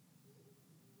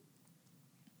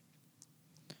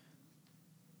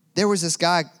 There was this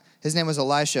guy, his name was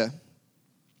Elisha,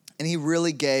 and he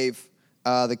really gave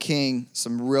the king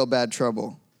some real bad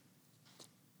trouble.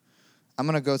 I'm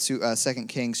going to go to 2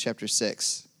 Kings chapter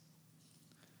 6.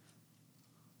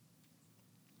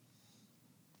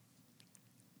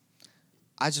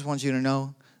 I just want you to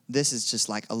know this is just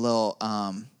like a little,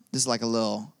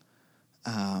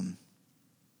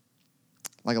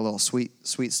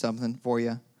 sweet something for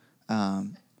you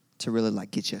to really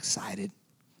like get you excited.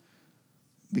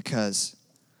 Because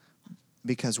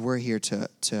we're here to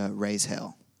raise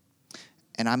hell.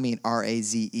 And I mean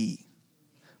R-A-Z-E.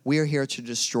 We are here to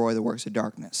destroy the works of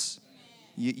darkness.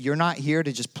 You're not here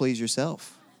to just please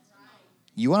yourself.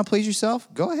 You want to please yourself?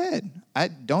 Go ahead.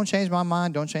 Don't change my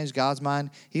mind. Don't change God's mind.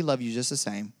 He loves you just the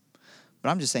same. But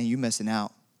I'm just saying you're missing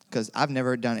out. Because I've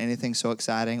never done anything so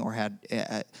exciting or had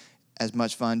as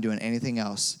much fun doing anything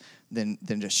else than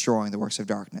destroying the works of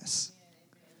darkness.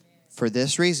 For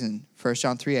this reason, 1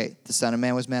 John 3:8, the Son of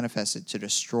Man was manifested to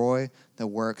destroy the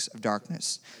works of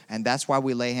darkness. And that's why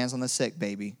we lay hands on the sick,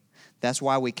 baby. That's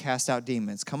why we cast out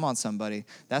demons. Come on, somebody.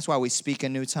 That's why we speak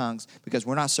in new tongues, because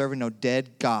we're not serving no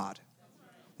dead God.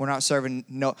 We're not serving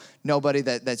nobody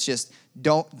that's just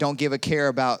don't give a care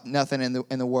about nothing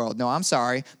in the world. No, I'm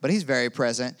sorry, but He's very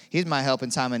present. He's my help in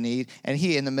time of need, and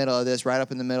He in the middle of this, right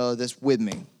up in the middle of this with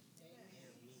me.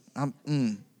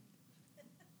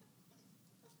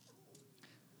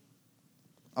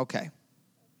 Okay.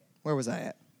 Where was I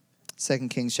at? 2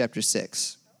 Kings chapter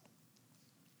 6.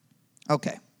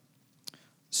 Okay.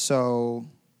 So,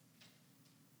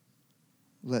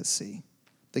 let's see.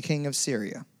 The king of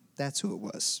Syria. That's who it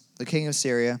was. The king of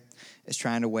Syria is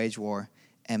trying to wage war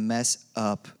and mess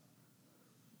up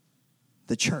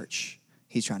the church.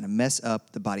 He's trying to mess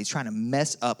up the body. He's trying to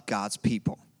mess up God's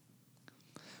people.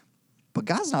 But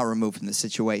God's not removed from the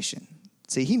situation.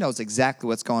 See, He knows exactly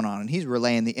what's going on, and He's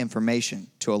relaying the information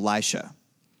to Elisha.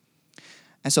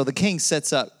 And so the king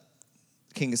sets up,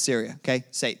 the king of Syria, okay,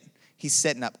 Satan. He's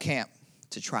setting up camp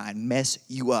to try and mess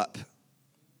you up.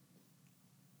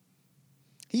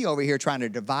 He over here trying to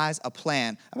devise a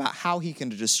plan about how he can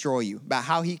destroy you, about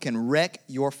how he can wreck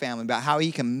your family, about how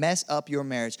he can mess up your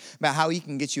marriage, about how he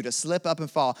can get you to slip up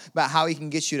and fall, about how he can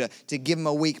get you to give him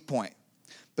a weak point.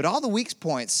 But all the weak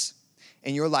points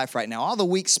in your life right now, all the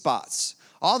weak spots,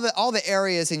 all the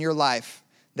areas in your life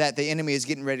that the enemy is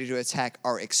getting ready to attack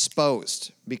are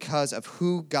exposed because of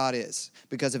who God is,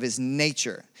 because of His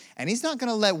nature. And He's not going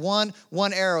to let one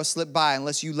arrow slip by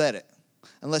unless you let it,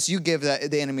 unless you give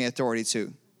the enemy authority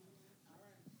to.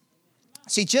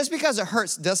 See, just because it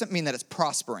hurts doesn't mean that it's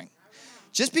prospering.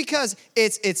 Just because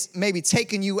it's maybe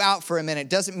taking you out for a minute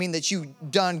doesn't mean that you've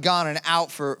gone and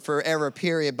out for forever,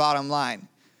 period, bottom line.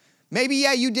 Maybe,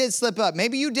 yeah, you did slip up.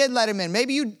 Maybe you did let him in.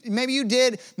 Maybe you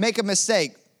did make a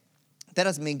mistake. That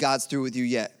doesn't mean God's through with you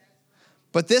yet.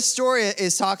 But this story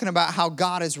is talking about how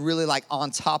God is really like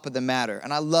on top of the matter.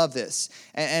 And I love this.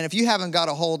 And if you haven't got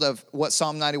a hold of what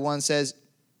Psalm 91 says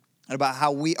about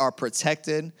how we are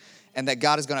protected and that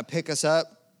God is going to pick us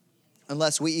up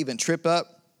unless we even trip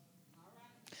up,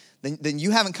 then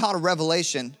you haven't caught a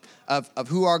revelation of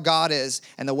who our God is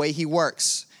and the way He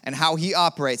works and how He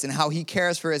operates and how He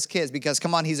cares for His kids, because,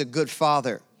 come on, He's a good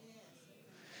Father.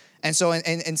 And so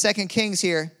in 2 Kings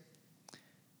here,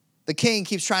 the king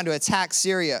keeps trying to attack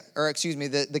Syria,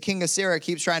 the king of Syria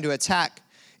keeps trying to attack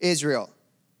Israel.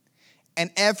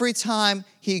 And every time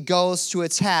he goes to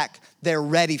attack, they're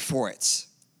ready for it.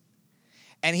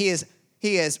 And he's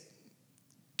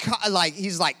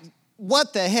like,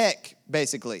 what the heck,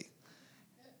 basically?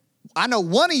 I know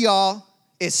one of y'all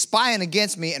is spying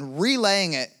against me and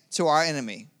relaying it to our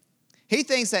enemy. He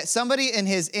thinks that somebody in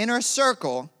his inner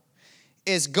circle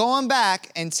is going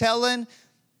back and telling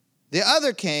the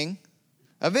other king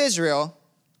of Israel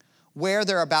where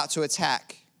they're about to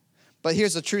attack. But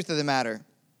here's the truth of the matter.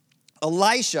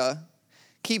 Elisha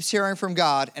keeps hearing from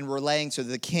God and relaying to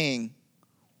the king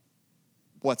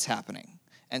what's happening.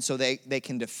 And so they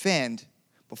can defend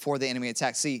before the enemy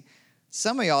attacks. See,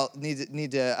 some of y'all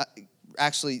need to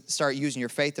actually start using your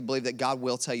faith to believe that God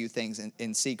will tell you things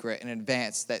in secret in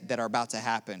advance that are about to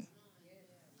happen.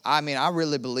 I mean, I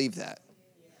really believe that.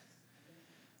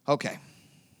 Okay.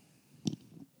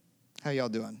 How y'all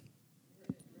doing?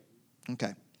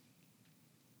 Okay.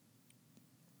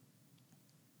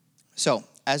 So,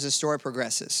 as the story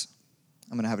progresses,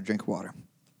 I'm going to have a drink of water.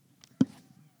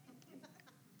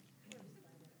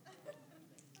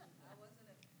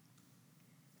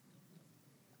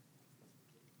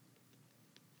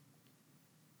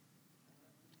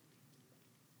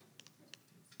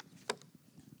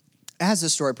 As the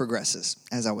story progresses,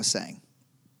 as I was saying,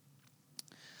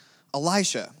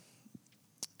 Elisha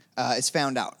is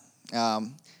found out.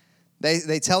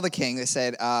 They tell the king, they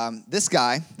said, this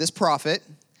guy, this prophet,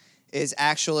 is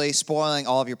actually spoiling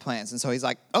all of your plans. And so he's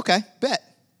like, okay, bet.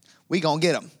 We gonna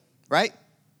get him, right?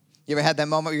 You ever had that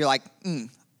moment where you're like,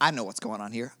 I know what's going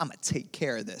on here. I'm gonna take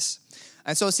care of this.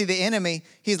 And so see, the enemy,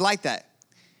 he's like that.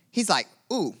 He's like,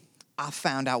 ooh, I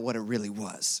found out what it really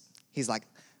was. He's like,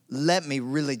 let me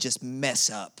really just mess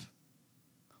up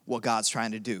what God's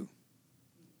trying to do.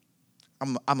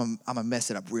 I'm gonna mess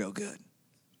it up real good.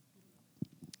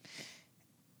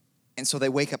 And so they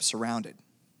wake up surrounded.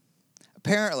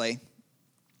 Apparently,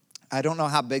 I don't know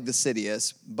how big the city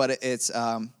is, but it's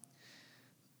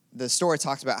the story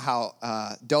talks about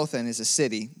how Dothan is a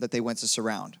city that they went to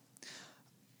surround.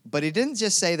 But he didn't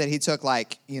just say that he took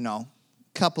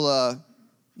couple of,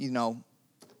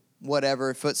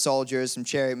 whatever, foot soldiers, some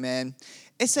chariot men.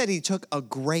 It said he took a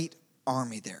great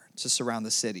army there to surround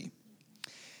the city.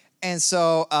 And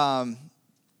so I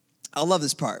love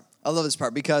this part.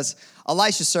 Because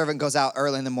Elisha's servant goes out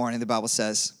early in the morning, the Bible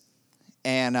says.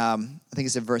 And I think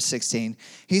it's in verse 16.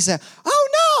 He said, oh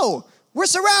no, we're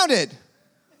surrounded.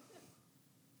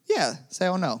 Yeah, say,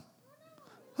 oh no.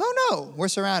 Oh no, we're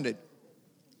surrounded.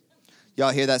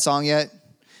 Y'all hear that song yet?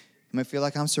 You may feel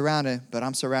like I'm surrounded, but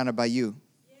I'm surrounded by you.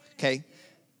 Okay?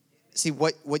 See,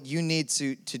 what you need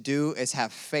to do is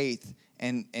have faith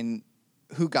in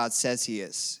who God says he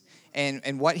is.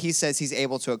 And what he says he's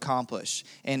able to accomplish.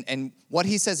 And what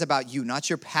he says about you, not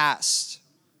your past.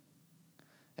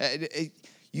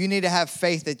 You need to have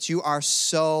faith that you are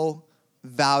so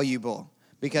valuable.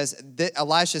 Because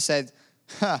Elisha said,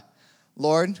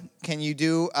 Lord, can you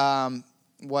do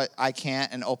what I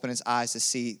can't and open his eyes to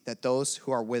see that those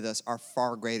who are with us are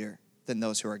far greater than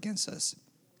those who are against us.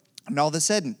 And all of a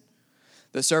sudden,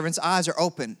 the servant's eyes are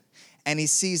open and he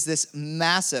sees this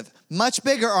massive, much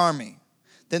bigger army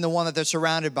than the one that they're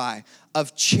surrounded by,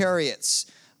 of chariots,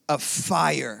 of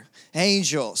fire,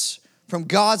 angels from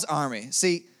God's army.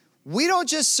 See, we don't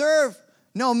just serve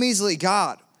no measly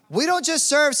God. We don't just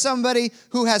serve somebody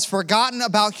who has forgotten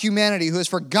about humanity, who has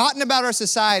forgotten about our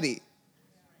society.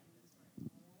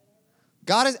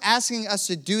 God is asking us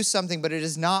to do something, but it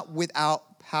is not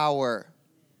without power.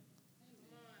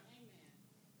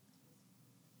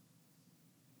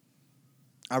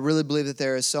 I really believe that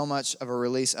there is so much of a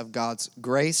release of God's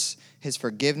grace, his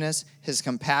forgiveness, his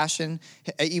compassion,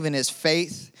 even his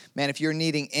faith. Man, if you're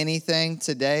needing anything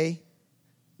today,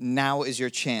 now is your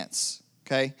chance,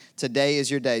 okay? Today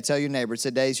is your day. Tell your neighbor,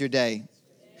 today's your day.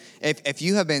 If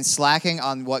you have been slacking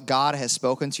on what God has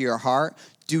spoken to your heart,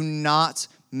 do not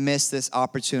miss this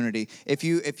opportunity. If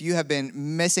you have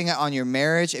been missing it on your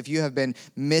marriage, if you have been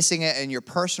missing it in your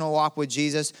personal walk with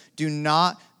Jesus, do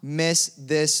not miss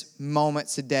this moment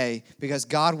today, because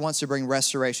God wants to bring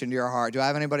restoration to your heart. Do I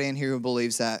have anybody in here who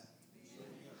believes that?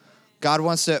 God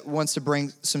wants to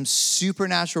bring some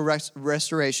supernatural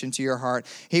restoration to your heart.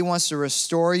 He wants to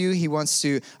restore you. He wants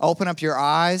to open up your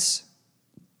eyes.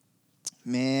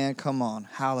 Man, come on.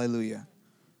 Hallelujah.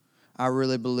 I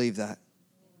really believe that.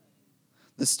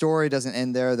 The story doesn't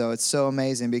end there, though. It's so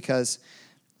amazing because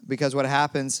what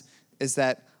happens is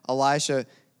that Elisha,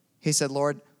 he said,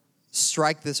 Lord,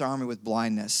 strike this army with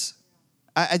blindness.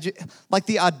 Like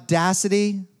the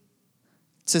audacity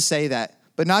to say that.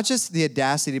 But not just the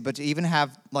audacity, but to even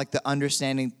have like the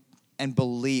understanding and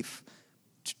belief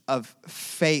of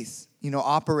faith,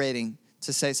 operating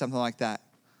to say something like that.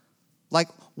 Like,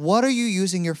 what are you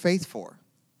using your faith for?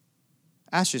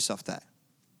 Ask yourself that.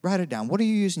 Write it down. What are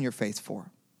you using your faith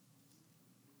for?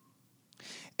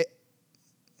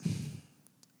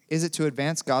 Is it to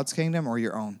advance God's kingdom or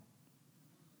your own?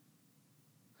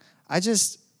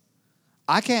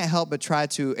 I can't help but try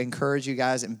to encourage you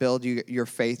guys and build your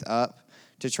faith up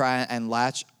to try and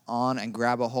latch on and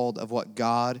grab a hold of what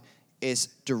God is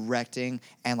directing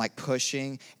and like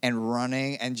pushing and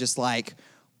running and just like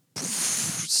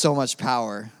so much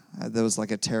power. That was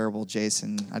like a terrible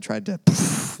Jason. I tried to,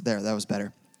 there, that was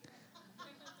better.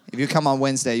 If you come on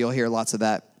Wednesday, you'll hear lots of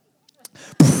that.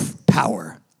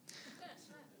 Power.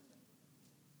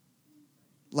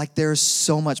 Like there's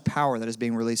so much power that is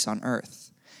being released on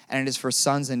earth. And it is for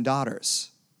sons and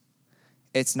daughters.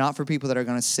 It's not for people that are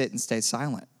going to sit and stay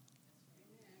silent.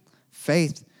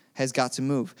 Faith has got to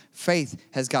move. Faith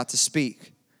has got to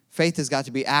speak. Faith has got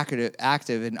to be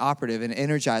active and operative and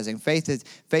energizing. Faith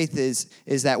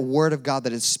is that word of God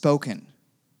that is spoken.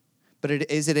 But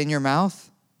is it in your mouth?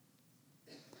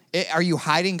 Are you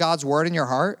hiding God's word in your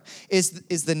heart?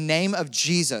 Is the name of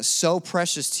Jesus so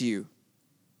precious to you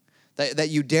that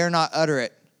you dare not utter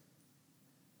it,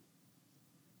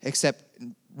 except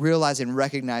realizing,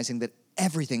 recognizing that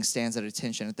everything stands at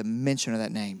attention at the mention of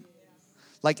that name?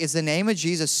 Like, is the name of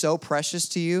Jesus so precious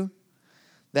to you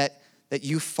that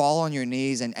you fall on your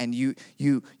knees and you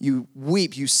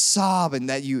weep, you sob, and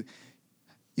that you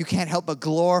can't help but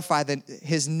glorify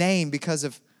his name because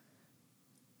of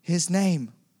his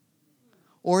name?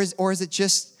 Or is it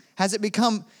just, has it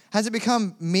become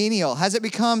menial? Has it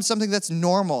become something that's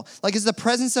normal? Like, is the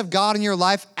presence of God in your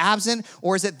life absent,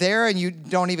 or is it there and you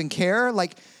don't even care?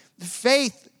 Like,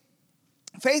 faith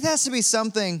has to be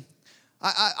something,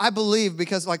 I believe,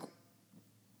 because like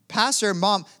Pastor and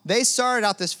Mom, they started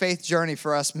out this faith journey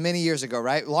for us many years ago,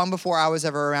 right? Long before I was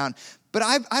ever around. But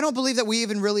I don't believe that we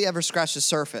even really ever scratched the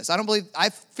surface. I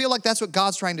feel like that's what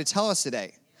God's trying to tell us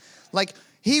today. Like,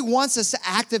 he wants us to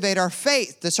activate our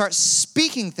faith, to start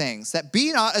speaking things that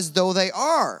be not as though they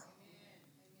are.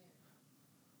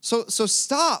 So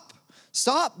stop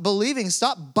believing,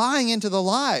 stop buying into the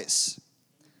lies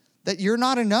that you're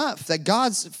not enough, that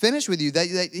God's finished with you,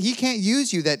 that he can't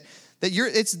use you, that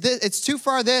it's too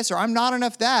far this, or I'm not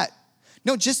enough that.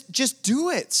 No, just do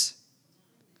it.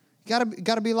 You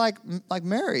gotta be like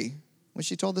Mary when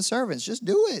she told the servants, just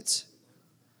do it.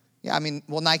 Yeah, I mean,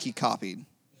 well, Nike copied.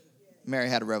 Mary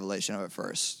had a revelation of it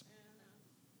first.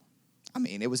 I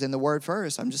mean, it was in the word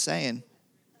first. I'm just saying.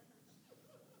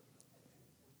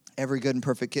 Every good and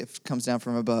perfect gift comes down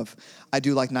from above. I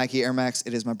do like Nike Air Max.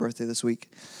 It is my birthday this week.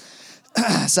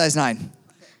 Size 9.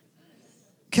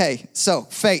 Okay, so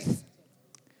faith.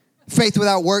 Faith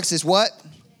without works is what?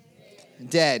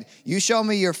 Dead. You show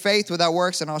me your faith without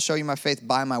works, and I'll show you my faith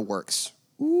by my works.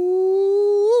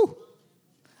 Ooh.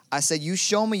 I said, you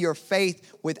show me your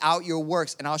faith without your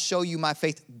works, and I'll show you my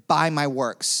faith by my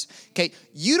works. Okay,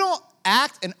 you don't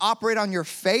act and operate on your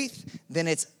faith, then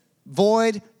it's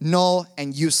void, null,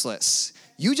 and useless.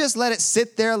 You just let it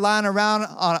sit there lying around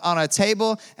on a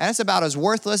table, and it's about as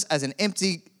worthless as an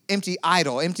empty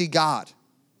idol, empty God.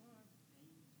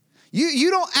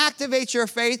 You don't activate your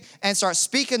faith and start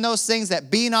speaking those things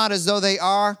that be not as though they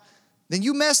are, then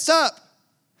you messed up.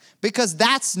 Because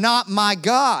that's not my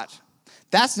God.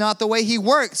 That's not the way he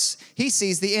works. He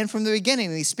sees the end from the beginning,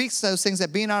 and he speaks those things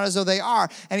that be not as though they are.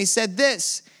 And he said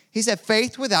this. He said,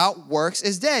 faith without works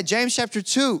is dead. James chapter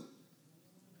 2,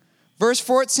 verse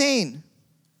 14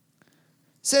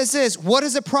 says this, what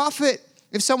is a prophet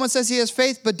if someone says he has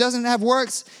faith but doesn't have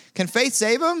works? Can faith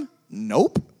save him?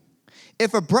 Nope.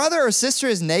 If a brother or sister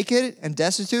is naked and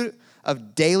destitute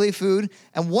of daily food,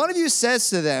 and one of you says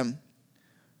to them,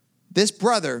 this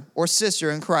brother or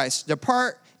sister in Christ,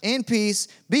 depart in peace,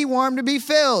 be warmed and be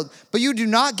filled, but you do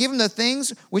not give them the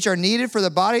things which are needed for the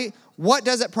body, what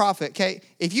does it profit? Okay,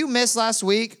 if you missed last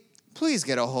week, please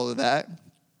get a hold of that.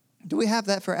 Do we have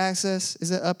that for access?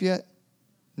 Is it up yet?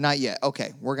 Not yet.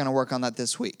 Okay, we're going to work on that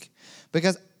this week.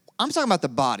 Because I'm talking about the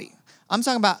body. I'm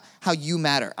talking about how you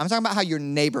matter. I'm talking about how your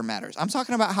neighbor matters. I'm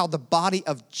talking about how the body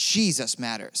of Jesus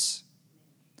matters.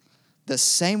 The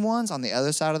same ones on the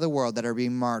other side of the world that are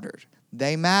being martyred.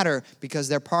 They matter because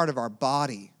they're part of our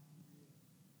body.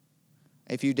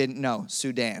 If you didn't know,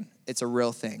 Sudan, it's a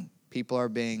real thing. People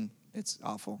are it's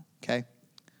awful, okay?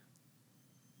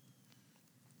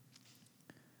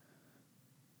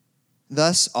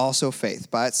 Thus also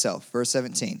faith by itself, verse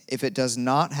 17, if it does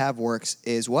not have works,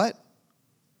 is what?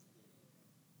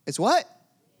 It's what?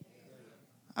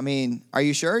 I mean, are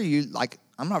you sure?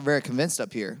 I'm not very convinced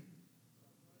up here.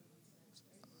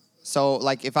 So,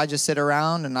 if I just sit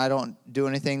around and I don't do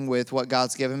anything with what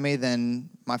God's given me, then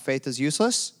my faith is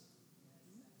useless?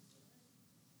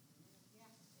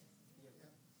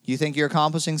 You think you're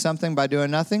accomplishing something by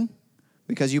doing nothing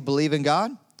because you believe in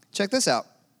God? Check this out.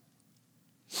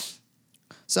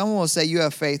 Someone will say, you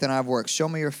have faith and I have works. Show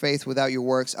me your faith without your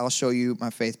works. I'll show you my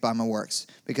faith by my works.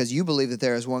 Because you believe that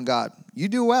there is one God. You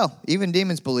do well. Even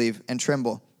demons believe and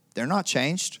tremble. They're not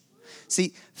changed.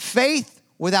 See, faith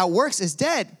without works is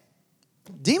dead.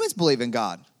 Demons believe in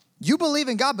God. You believe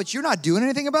in God, but you're not doing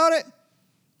anything about it.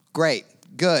 Great.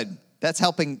 Good. That's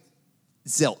helping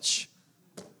zilch.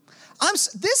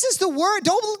 This is the word.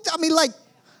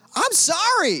 I'm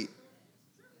sorry.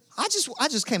 I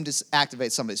just came to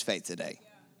activate somebody's faith today.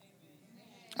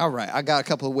 All right, I got a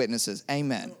couple of witnesses.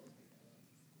 Amen.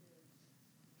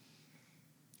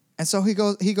 And so he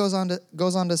goes on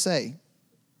to say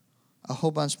a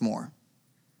whole bunch more.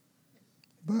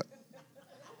 But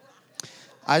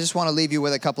I just want to leave you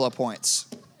with a couple of points.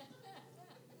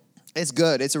 It's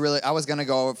good. I was going to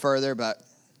go further, but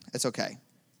it's okay.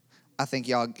 I think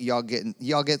y'all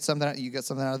get something. You get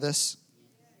something out of this.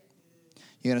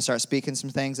 You're going to start speaking some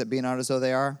things that be not as though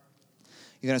they are.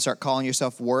 You're going to start calling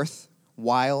yourself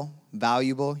worthwhile,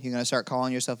 valuable. You're going to start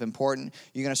calling yourself important.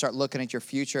 You're going to start looking at your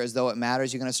future as though it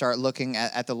matters. You're going to start looking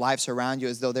at the lives around you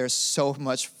as though they're so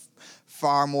much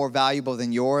far more valuable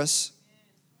than yours.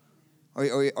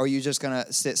 Or are you just going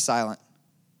to sit silent?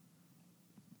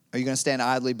 Are you going to stand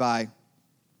idly by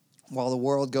while the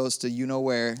world goes to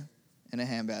you-know-where in a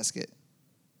handbasket?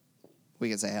 We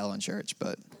can say hell in church,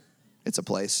 but it's a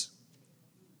place.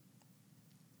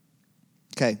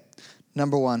 Okay,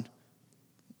 number one,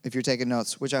 if you're taking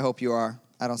notes, which I hope you are.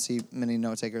 I don't see many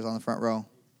note takers on the front row.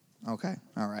 Okay,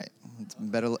 all right. It's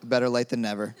better late than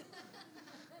never.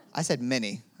 I said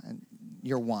many.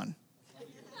 You're 1,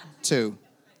 2,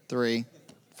 3,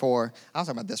 4. I was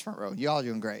talking about this front row. You all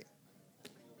doing great.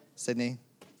 Sydney,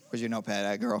 where's your notepad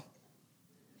at, girl?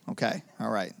 Okay,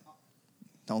 all right.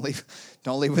 Don't leave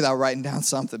without writing down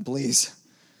something, please.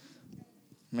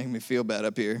 Make me feel bad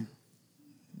up here.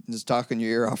 Just talking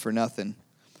your ear off for nothing.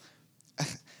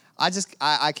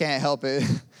 I can't help it.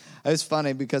 It was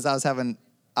funny because I was having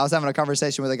a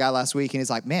conversation with a guy last week, and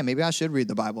he's like, man, maybe I should read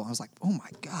the Bible. I was like, oh my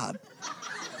God.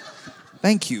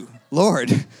 Thank you,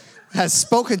 Lord, has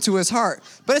spoken to his heart.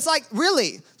 But it's like,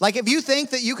 really, like if you think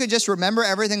that you could just remember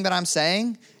everything that I'm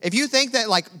saying, if you think that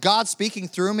like God speaking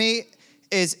through me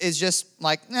is just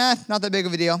like, not that big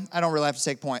of a deal. I don't really have to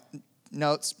take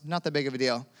notes, not that big of a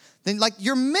deal. Then like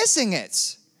you're missing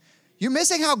it. You're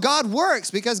missing how God works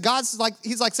because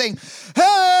he's like saying,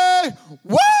 hey,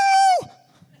 woo!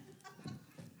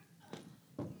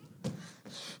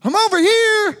 I'm over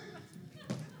here.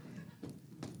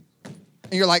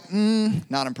 And you're like,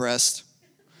 not impressed.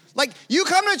 Like you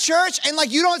come to church and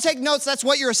like you don't take notes, that's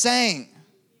what you're saying.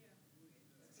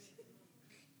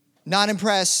 Not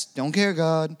impressed, don't care,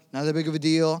 God, not that big of a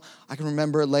deal. I can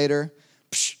remember it later.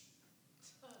 Psh.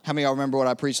 How many of y'all remember what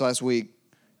I preached last week?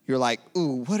 You're like,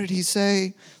 ooh, what did he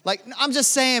say? Like, I'm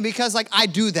just saying because, like, I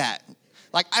do that.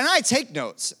 Like, and I take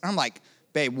notes. I'm like,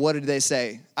 babe, what did they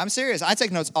say? I'm serious. I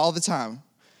take notes all the time.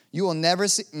 You will never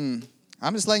see.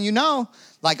 I'm just letting you know.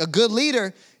 Like, a good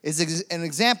leader is an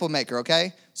example maker,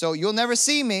 okay? So you'll never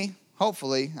see me,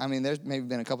 hopefully. I mean, there's maybe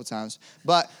been a couple times.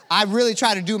 But I really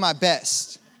try to do my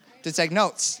best to take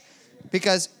notes.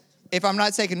 Because if I'm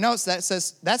not taking notes, that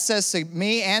says to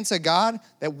me and to God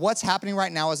that what's happening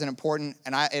right now isn't important,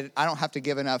 and I don't have to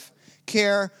give enough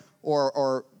care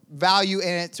or value in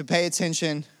it to pay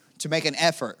attention, to make an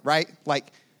effort, right?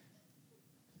 Like,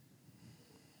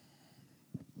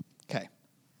 okay.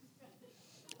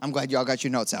 I'm glad y'all got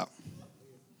your notes out.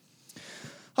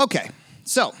 Okay,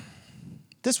 so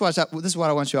this is what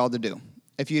I want you all to do.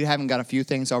 If you haven't got a few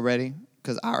things already,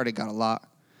 because I already got a lot.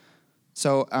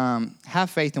 So have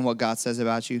faith in what God says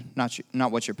about you,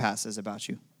 not what your past says about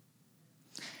you.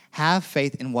 Have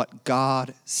faith in what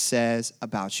God says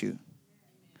about you.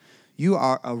 You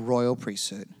are a royal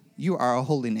priesthood. You are a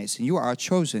holy nation. You are a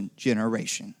chosen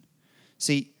generation.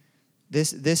 See,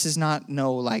 this is not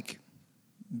no like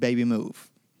baby move.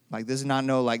 Like this is not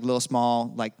no like little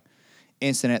small like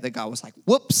incident that God was like,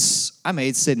 whoops, I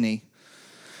made Sydney.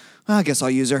 I guess I'll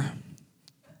use her.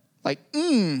 Like,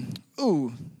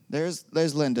 ooh. There's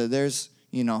Linda. There's,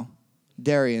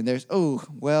 Darian. There's,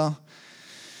 I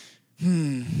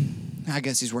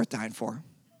guess he's worth dying for.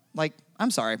 Like,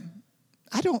 I'm sorry.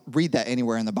 I don't read that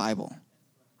anywhere in the Bible.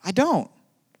 I don't.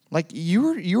 Like,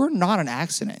 you're not an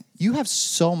accident. You have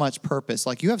so much purpose.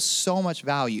 Like, you have so much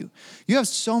value. You have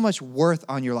so much worth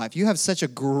on your life. You have such a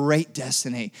great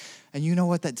destiny. And you know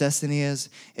what that destiny is?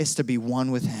 It's to be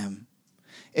one with him.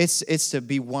 It's to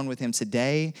be one with him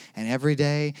today and every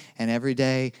day and every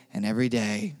day and every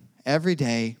day. Every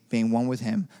day being one with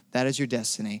him. That is your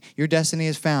destiny. Your destiny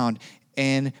is found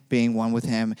in being one with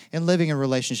him and living in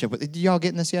relationship with. Y'all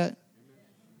getting this yet?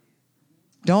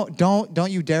 Don't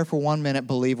you dare for 1 minute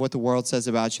believe what the world says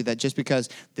about you, that just because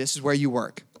this is where you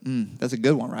work. That's a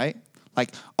good one, right?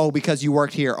 Like, because you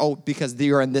worked here. Because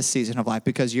you're in this season of life.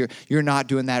 Because you're not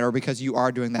doing that, or because you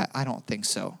are doing that. I don't think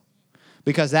so.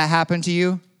 Because that happened to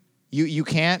you, You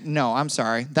can't? No, I'm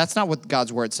sorry. That's not what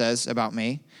God's word says about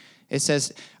me. It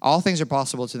says all things are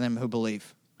possible to them who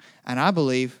believe. And I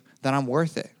believe that I'm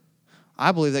worth it.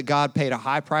 I believe that God paid a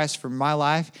high price for my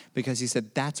life because he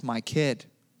said, that's my kid.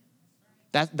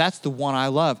 That's the one I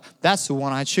love. That's the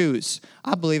one I choose.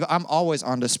 I believe I'm always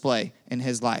on display in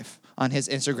his life, on his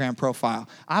Instagram profile.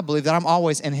 I believe that I'm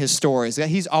always in his stories, that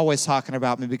he's always talking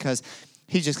about me because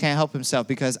he just can't help himself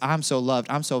because I'm so loved.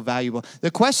 I'm so valuable.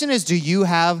 The question is, do you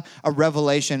have a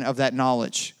revelation of that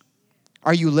knowledge?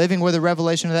 Are you living with a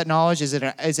revelation of that knowledge? Is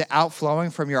it outflowing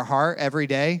from your heart every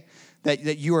day?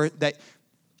 That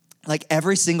like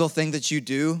every single thing that you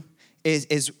do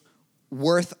is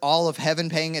worth all of heaven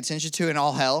paying attention to and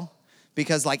all hell?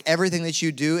 Because like everything that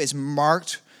you do is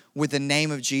marked with the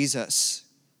name of Jesus.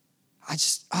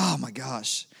 Oh my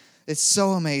gosh. It's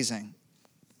so amazing.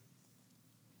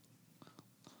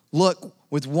 Look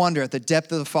with wonder at the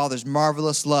depth of the Father's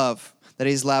marvelous love that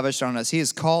he's lavished on us. He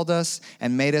has called us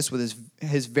and made us with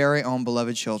his very own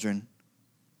beloved children.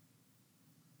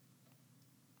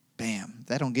 Bam. If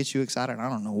that don't get you excited, I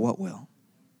don't know what will.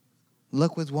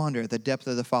 Look with wonder at the depth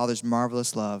of the Father's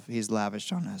marvelous love he's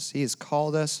lavished on us. He has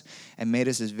called us and made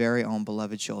us his very own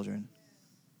beloved children.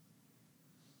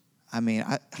 I mean,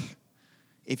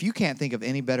 if you can't think of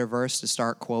any better verse to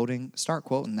start quoting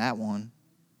that one.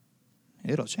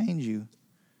 It'll change you.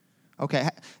 Okay,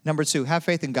 number 2, have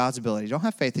faith in God's ability. Don't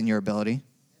have faith in your ability.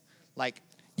 Like,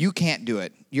 you can't do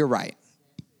it. You're right.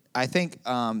 I think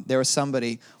there was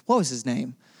somebody, what was his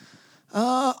name?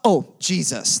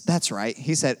 Jesus. That's right.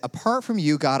 He said, apart from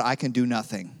you, God, I can do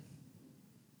nothing.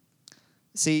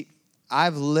 See,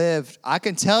 I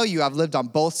can tell you I've lived on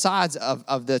both sides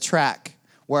of the track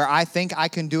where I think I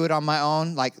can do it on my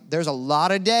own. Like, there's a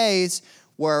lot of days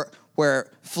where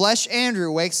flesh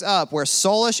Andrew wakes up, where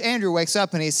soulish Andrew wakes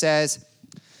up and he says,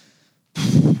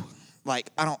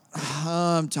 like,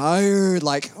 I'm tired,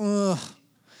 like, don't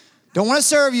want to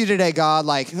serve you today, God,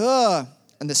 like,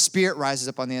 and the Spirit rises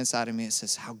up on the inside of me and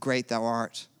says, how great thou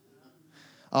art.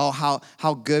 Oh,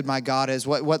 how good my God is.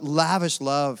 What lavish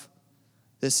love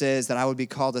this is, that I would be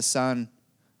called a son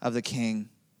of the King.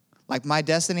 Like, my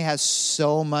destiny has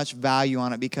so much value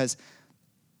on it because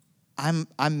I'm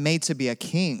made to be a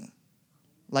king.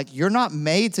 Like, you're not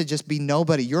made to just be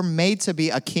nobody. You're made to be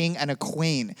a king and a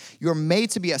queen. You're made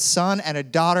to be a son and a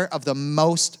daughter of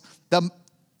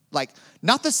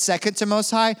not the second to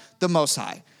most high, the most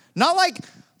high. Not like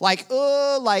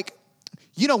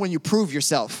when you prove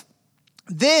yourself.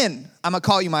 Then I'm going to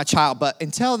call you my child. But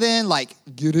until then, like,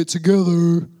 get it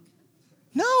together.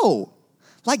 No.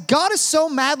 Like, God is so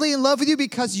madly in love with you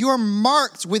because you're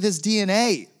marked with his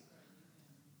DNA.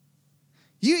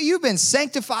 You've been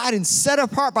sanctified and set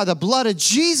apart by the blood of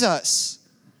Jesus.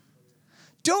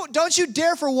 Don't you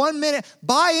dare for 1 minute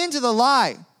buy into the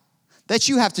lie that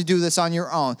you have to do this on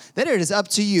your own, that it is up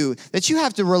to you, that you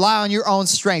have to rely on your own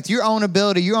strength, your own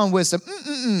ability, your own wisdom.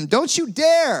 Don't you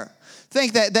dare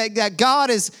think that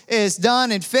God is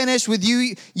done and finished with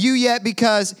you yet,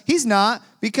 because he's not.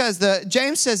 Because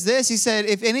James says this, he said,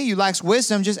 if any of you lacks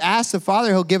wisdom, just ask the Father,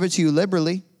 he'll give it to you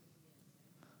liberally.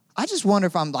 I just wonder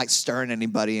if I'm like stirring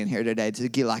anybody in here today to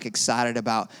get like excited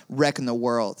about wrecking the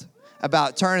world,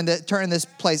 about turning this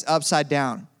place upside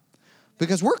down.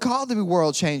 Because we're called to be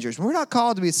world changers. We're not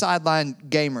called to be sideline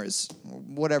gamers,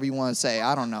 whatever you want to say.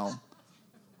 I don't know.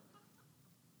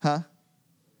 Huh?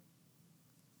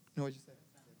 No, what'd you say?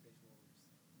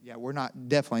 Yeah, we're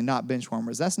definitely not bench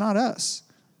warmers. That's not us.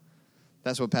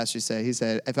 That's what Pastor said. He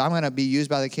said, if I'm going to be used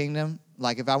by the kingdom,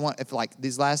 like if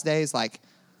these last days, like,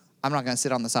 I'm not going to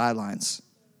sit on the sidelines.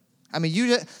 I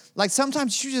mean,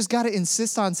 sometimes you just got to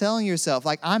insist on telling yourself,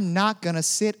 like, I'm not going to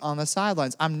sit on the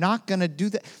sidelines. I'm not going to do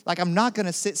that. Like, I'm not going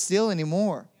to sit still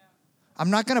anymore.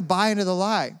 I'm not going to buy into the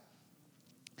lie.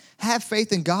 Have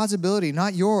faith in God's ability,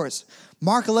 not yours.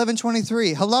 Mark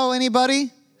 11:23. Hello,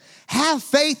 anybody? Have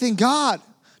faith in God.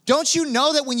 Don't you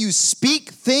know that when you speak,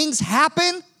 things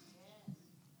happen?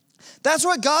 That's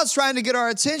what God's trying to get our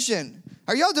attention.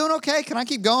 Are y'all doing okay? Can I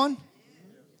keep going?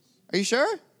 Are you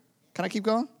sure? Can I keep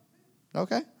going?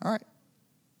 Okay, all right.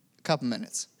 A couple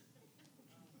minutes.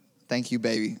 Thank you,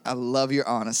 baby. I love your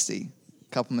honesty.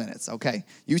 A couple minutes, okay.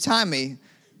 You time me.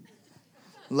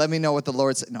 Let me know what the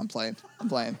Lord said. No, I'm playing.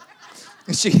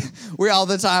 We're all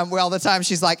the time.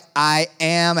 She's like, I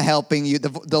am helping you.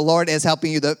 The Lord is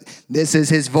helping you. This is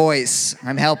his voice.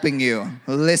 I'm helping you.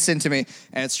 Listen to me.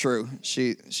 And it's true.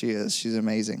 She is. She's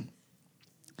amazing.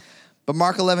 But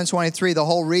Mark 11:23, the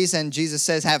whole reason Jesus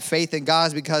says have faith in God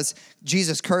is because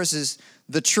Jesus curses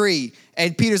the tree.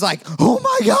 And Peter's like, oh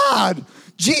my God,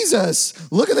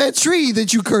 Jesus, look at that tree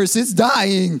that you cursed. It's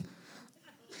dying.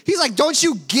 He's like, don't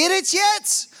you get it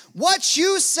yet? What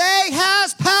you say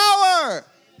has power.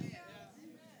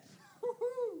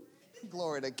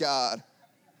 Glory to God.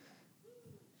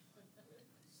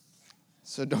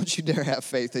 So don't you dare have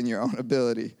faith in your own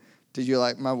ability. Did you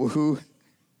like my woohoo?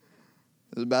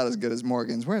 It was about as good as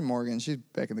Morgan's. Where's Morgan? She's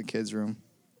back in the kids' room.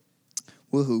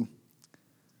 Woohoo.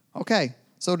 Okay,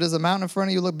 so does the mountain in front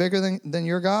of you look bigger than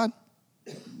your God?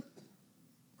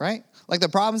 Right? Like the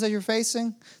problems that you're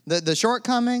facing, the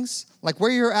shortcomings, like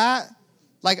where you're at,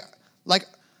 like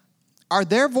are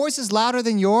their voices louder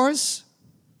than yours?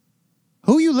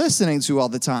 Who are you listening to all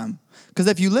the time? Because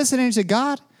if you're listening to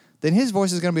God, then his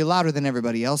voice is going to be louder than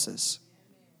everybody else's.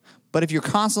 But if you're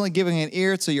constantly giving an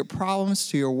ear to your problems,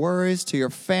 to your worries, to your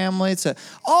family, to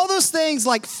all those things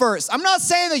like first, I'm not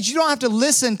saying that you don't have to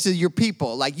listen to your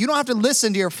people. Like you don't have to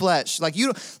listen to your flesh. Like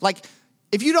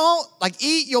if you don't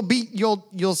eat,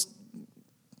 you'll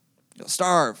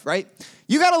starve, right?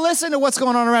 You got to listen to what's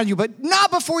going on around you, but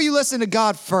not before you listen to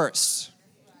God first.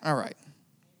 All right.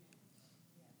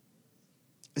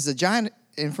 Is the giant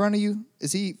in front of you,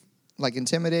 is he like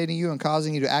intimidating you and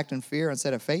causing you to act in fear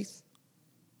instead of faith?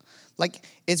 Like,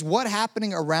 is what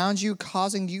happening around you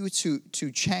causing you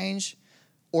to change,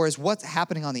 or is what's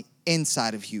happening on the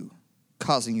inside of you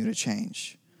causing you to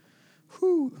change?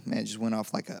 Whew, man, it just went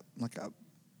off like a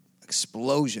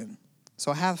explosion.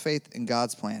 So have faith in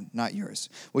God's plan, not yours.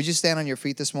 Would you stand on your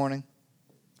feet this morning?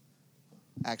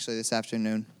 Actually, this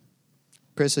afternoon.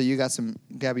 Crystal,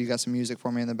 Gabby, you got some music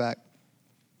for me in the back?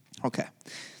 Okay.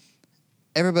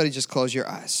 Everybody just close your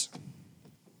eyes.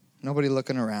 Nobody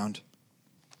looking around.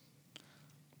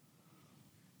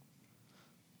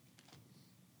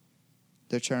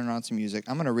 They're turning on some music.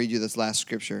 I'm going to read you this last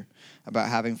scripture about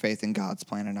having faith in God's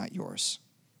plan and not yours.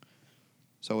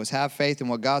 So it's have faith in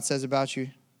what God says about you,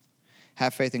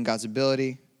 have faith in God's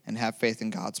ability, and have faith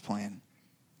in God's plan.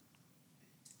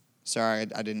 Sorry,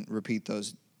 I didn't repeat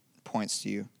those points to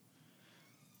you.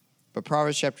 But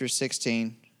Proverbs chapter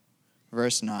 16,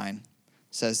 verse 9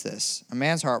 says this: a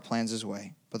man's heart plans his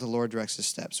way, but the Lord directs his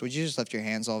steps. Would you just lift your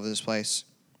hands all over this place?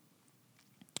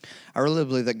 I really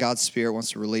believe that God's Spirit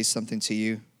wants to release something to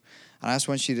you. And I just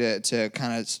want you to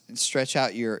kind of stretch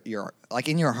out your like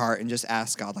in your heart and just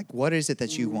ask God, like, what is it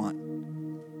that you want?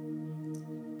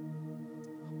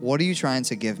 What are you trying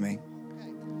to give me?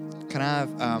 Can I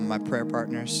have my prayer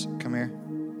partners come here?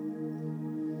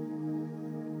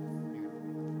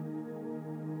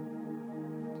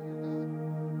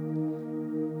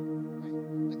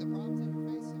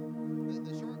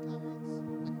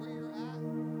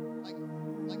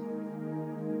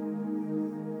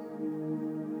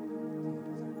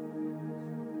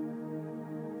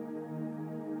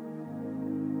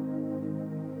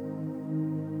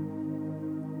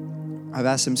 I've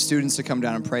asked some students to come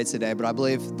down and pray today, but I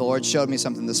believe the Lord showed me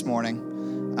something this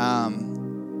morning,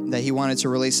 that he wanted to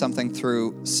release something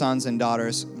through sons and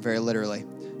daughters, very literally.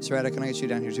 Saretta, can I get you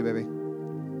down here too, baby?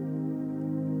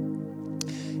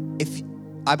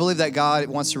 I believe that God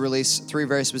wants to release three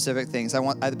very specific things.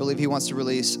 I believe he wants to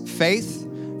release faith,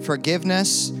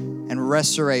 forgiveness, and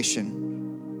restoration.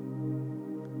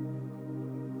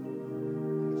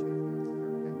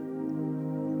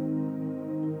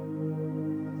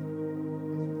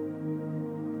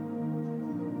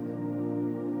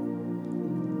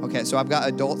 Okay, so I've got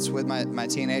adults with my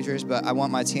teenagers, but I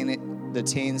want the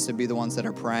teens to be the ones that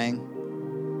are praying.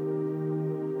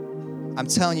 I'm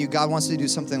telling you, God wants to do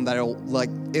something that'll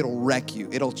wreck you.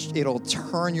 It'll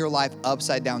turn your life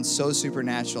upside down so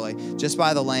supernaturally just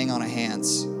by the laying on of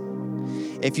hands.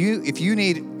 If you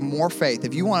need more faith,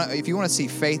 if you want to see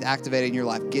faith activated in your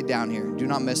life, get down here. Do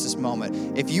not miss this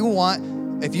moment. If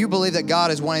you believe that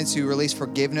God is wanting to release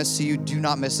forgiveness to you, do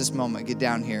not miss this moment. Get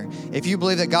down here. If you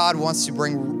believe that God wants to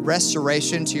bring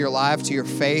restoration to your life, to your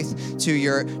faith, to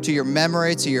your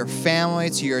memory, to your family,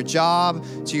 to your job,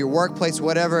 to your workplace,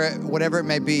 whatever it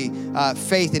may be,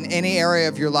 faith in any area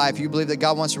of your life, you believe that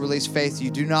God wants to release faith, you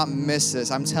do not miss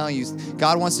this. I'm telling you,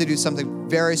 God wants to do something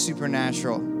very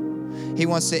supernatural. He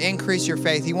wants to increase your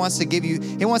faith. He wants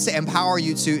to empower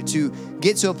you to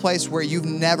get to a place where you've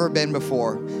never been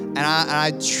before. And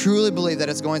I truly believe that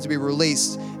it's going to be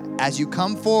released as you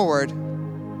come forward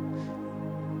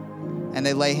and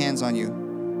they lay hands on you.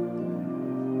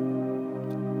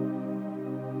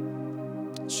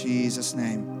 In Jesus'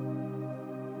 name.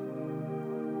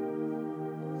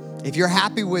 If you're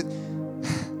happy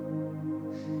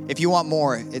if you want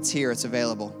more, it's here, it's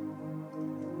available.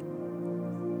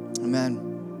 Amen.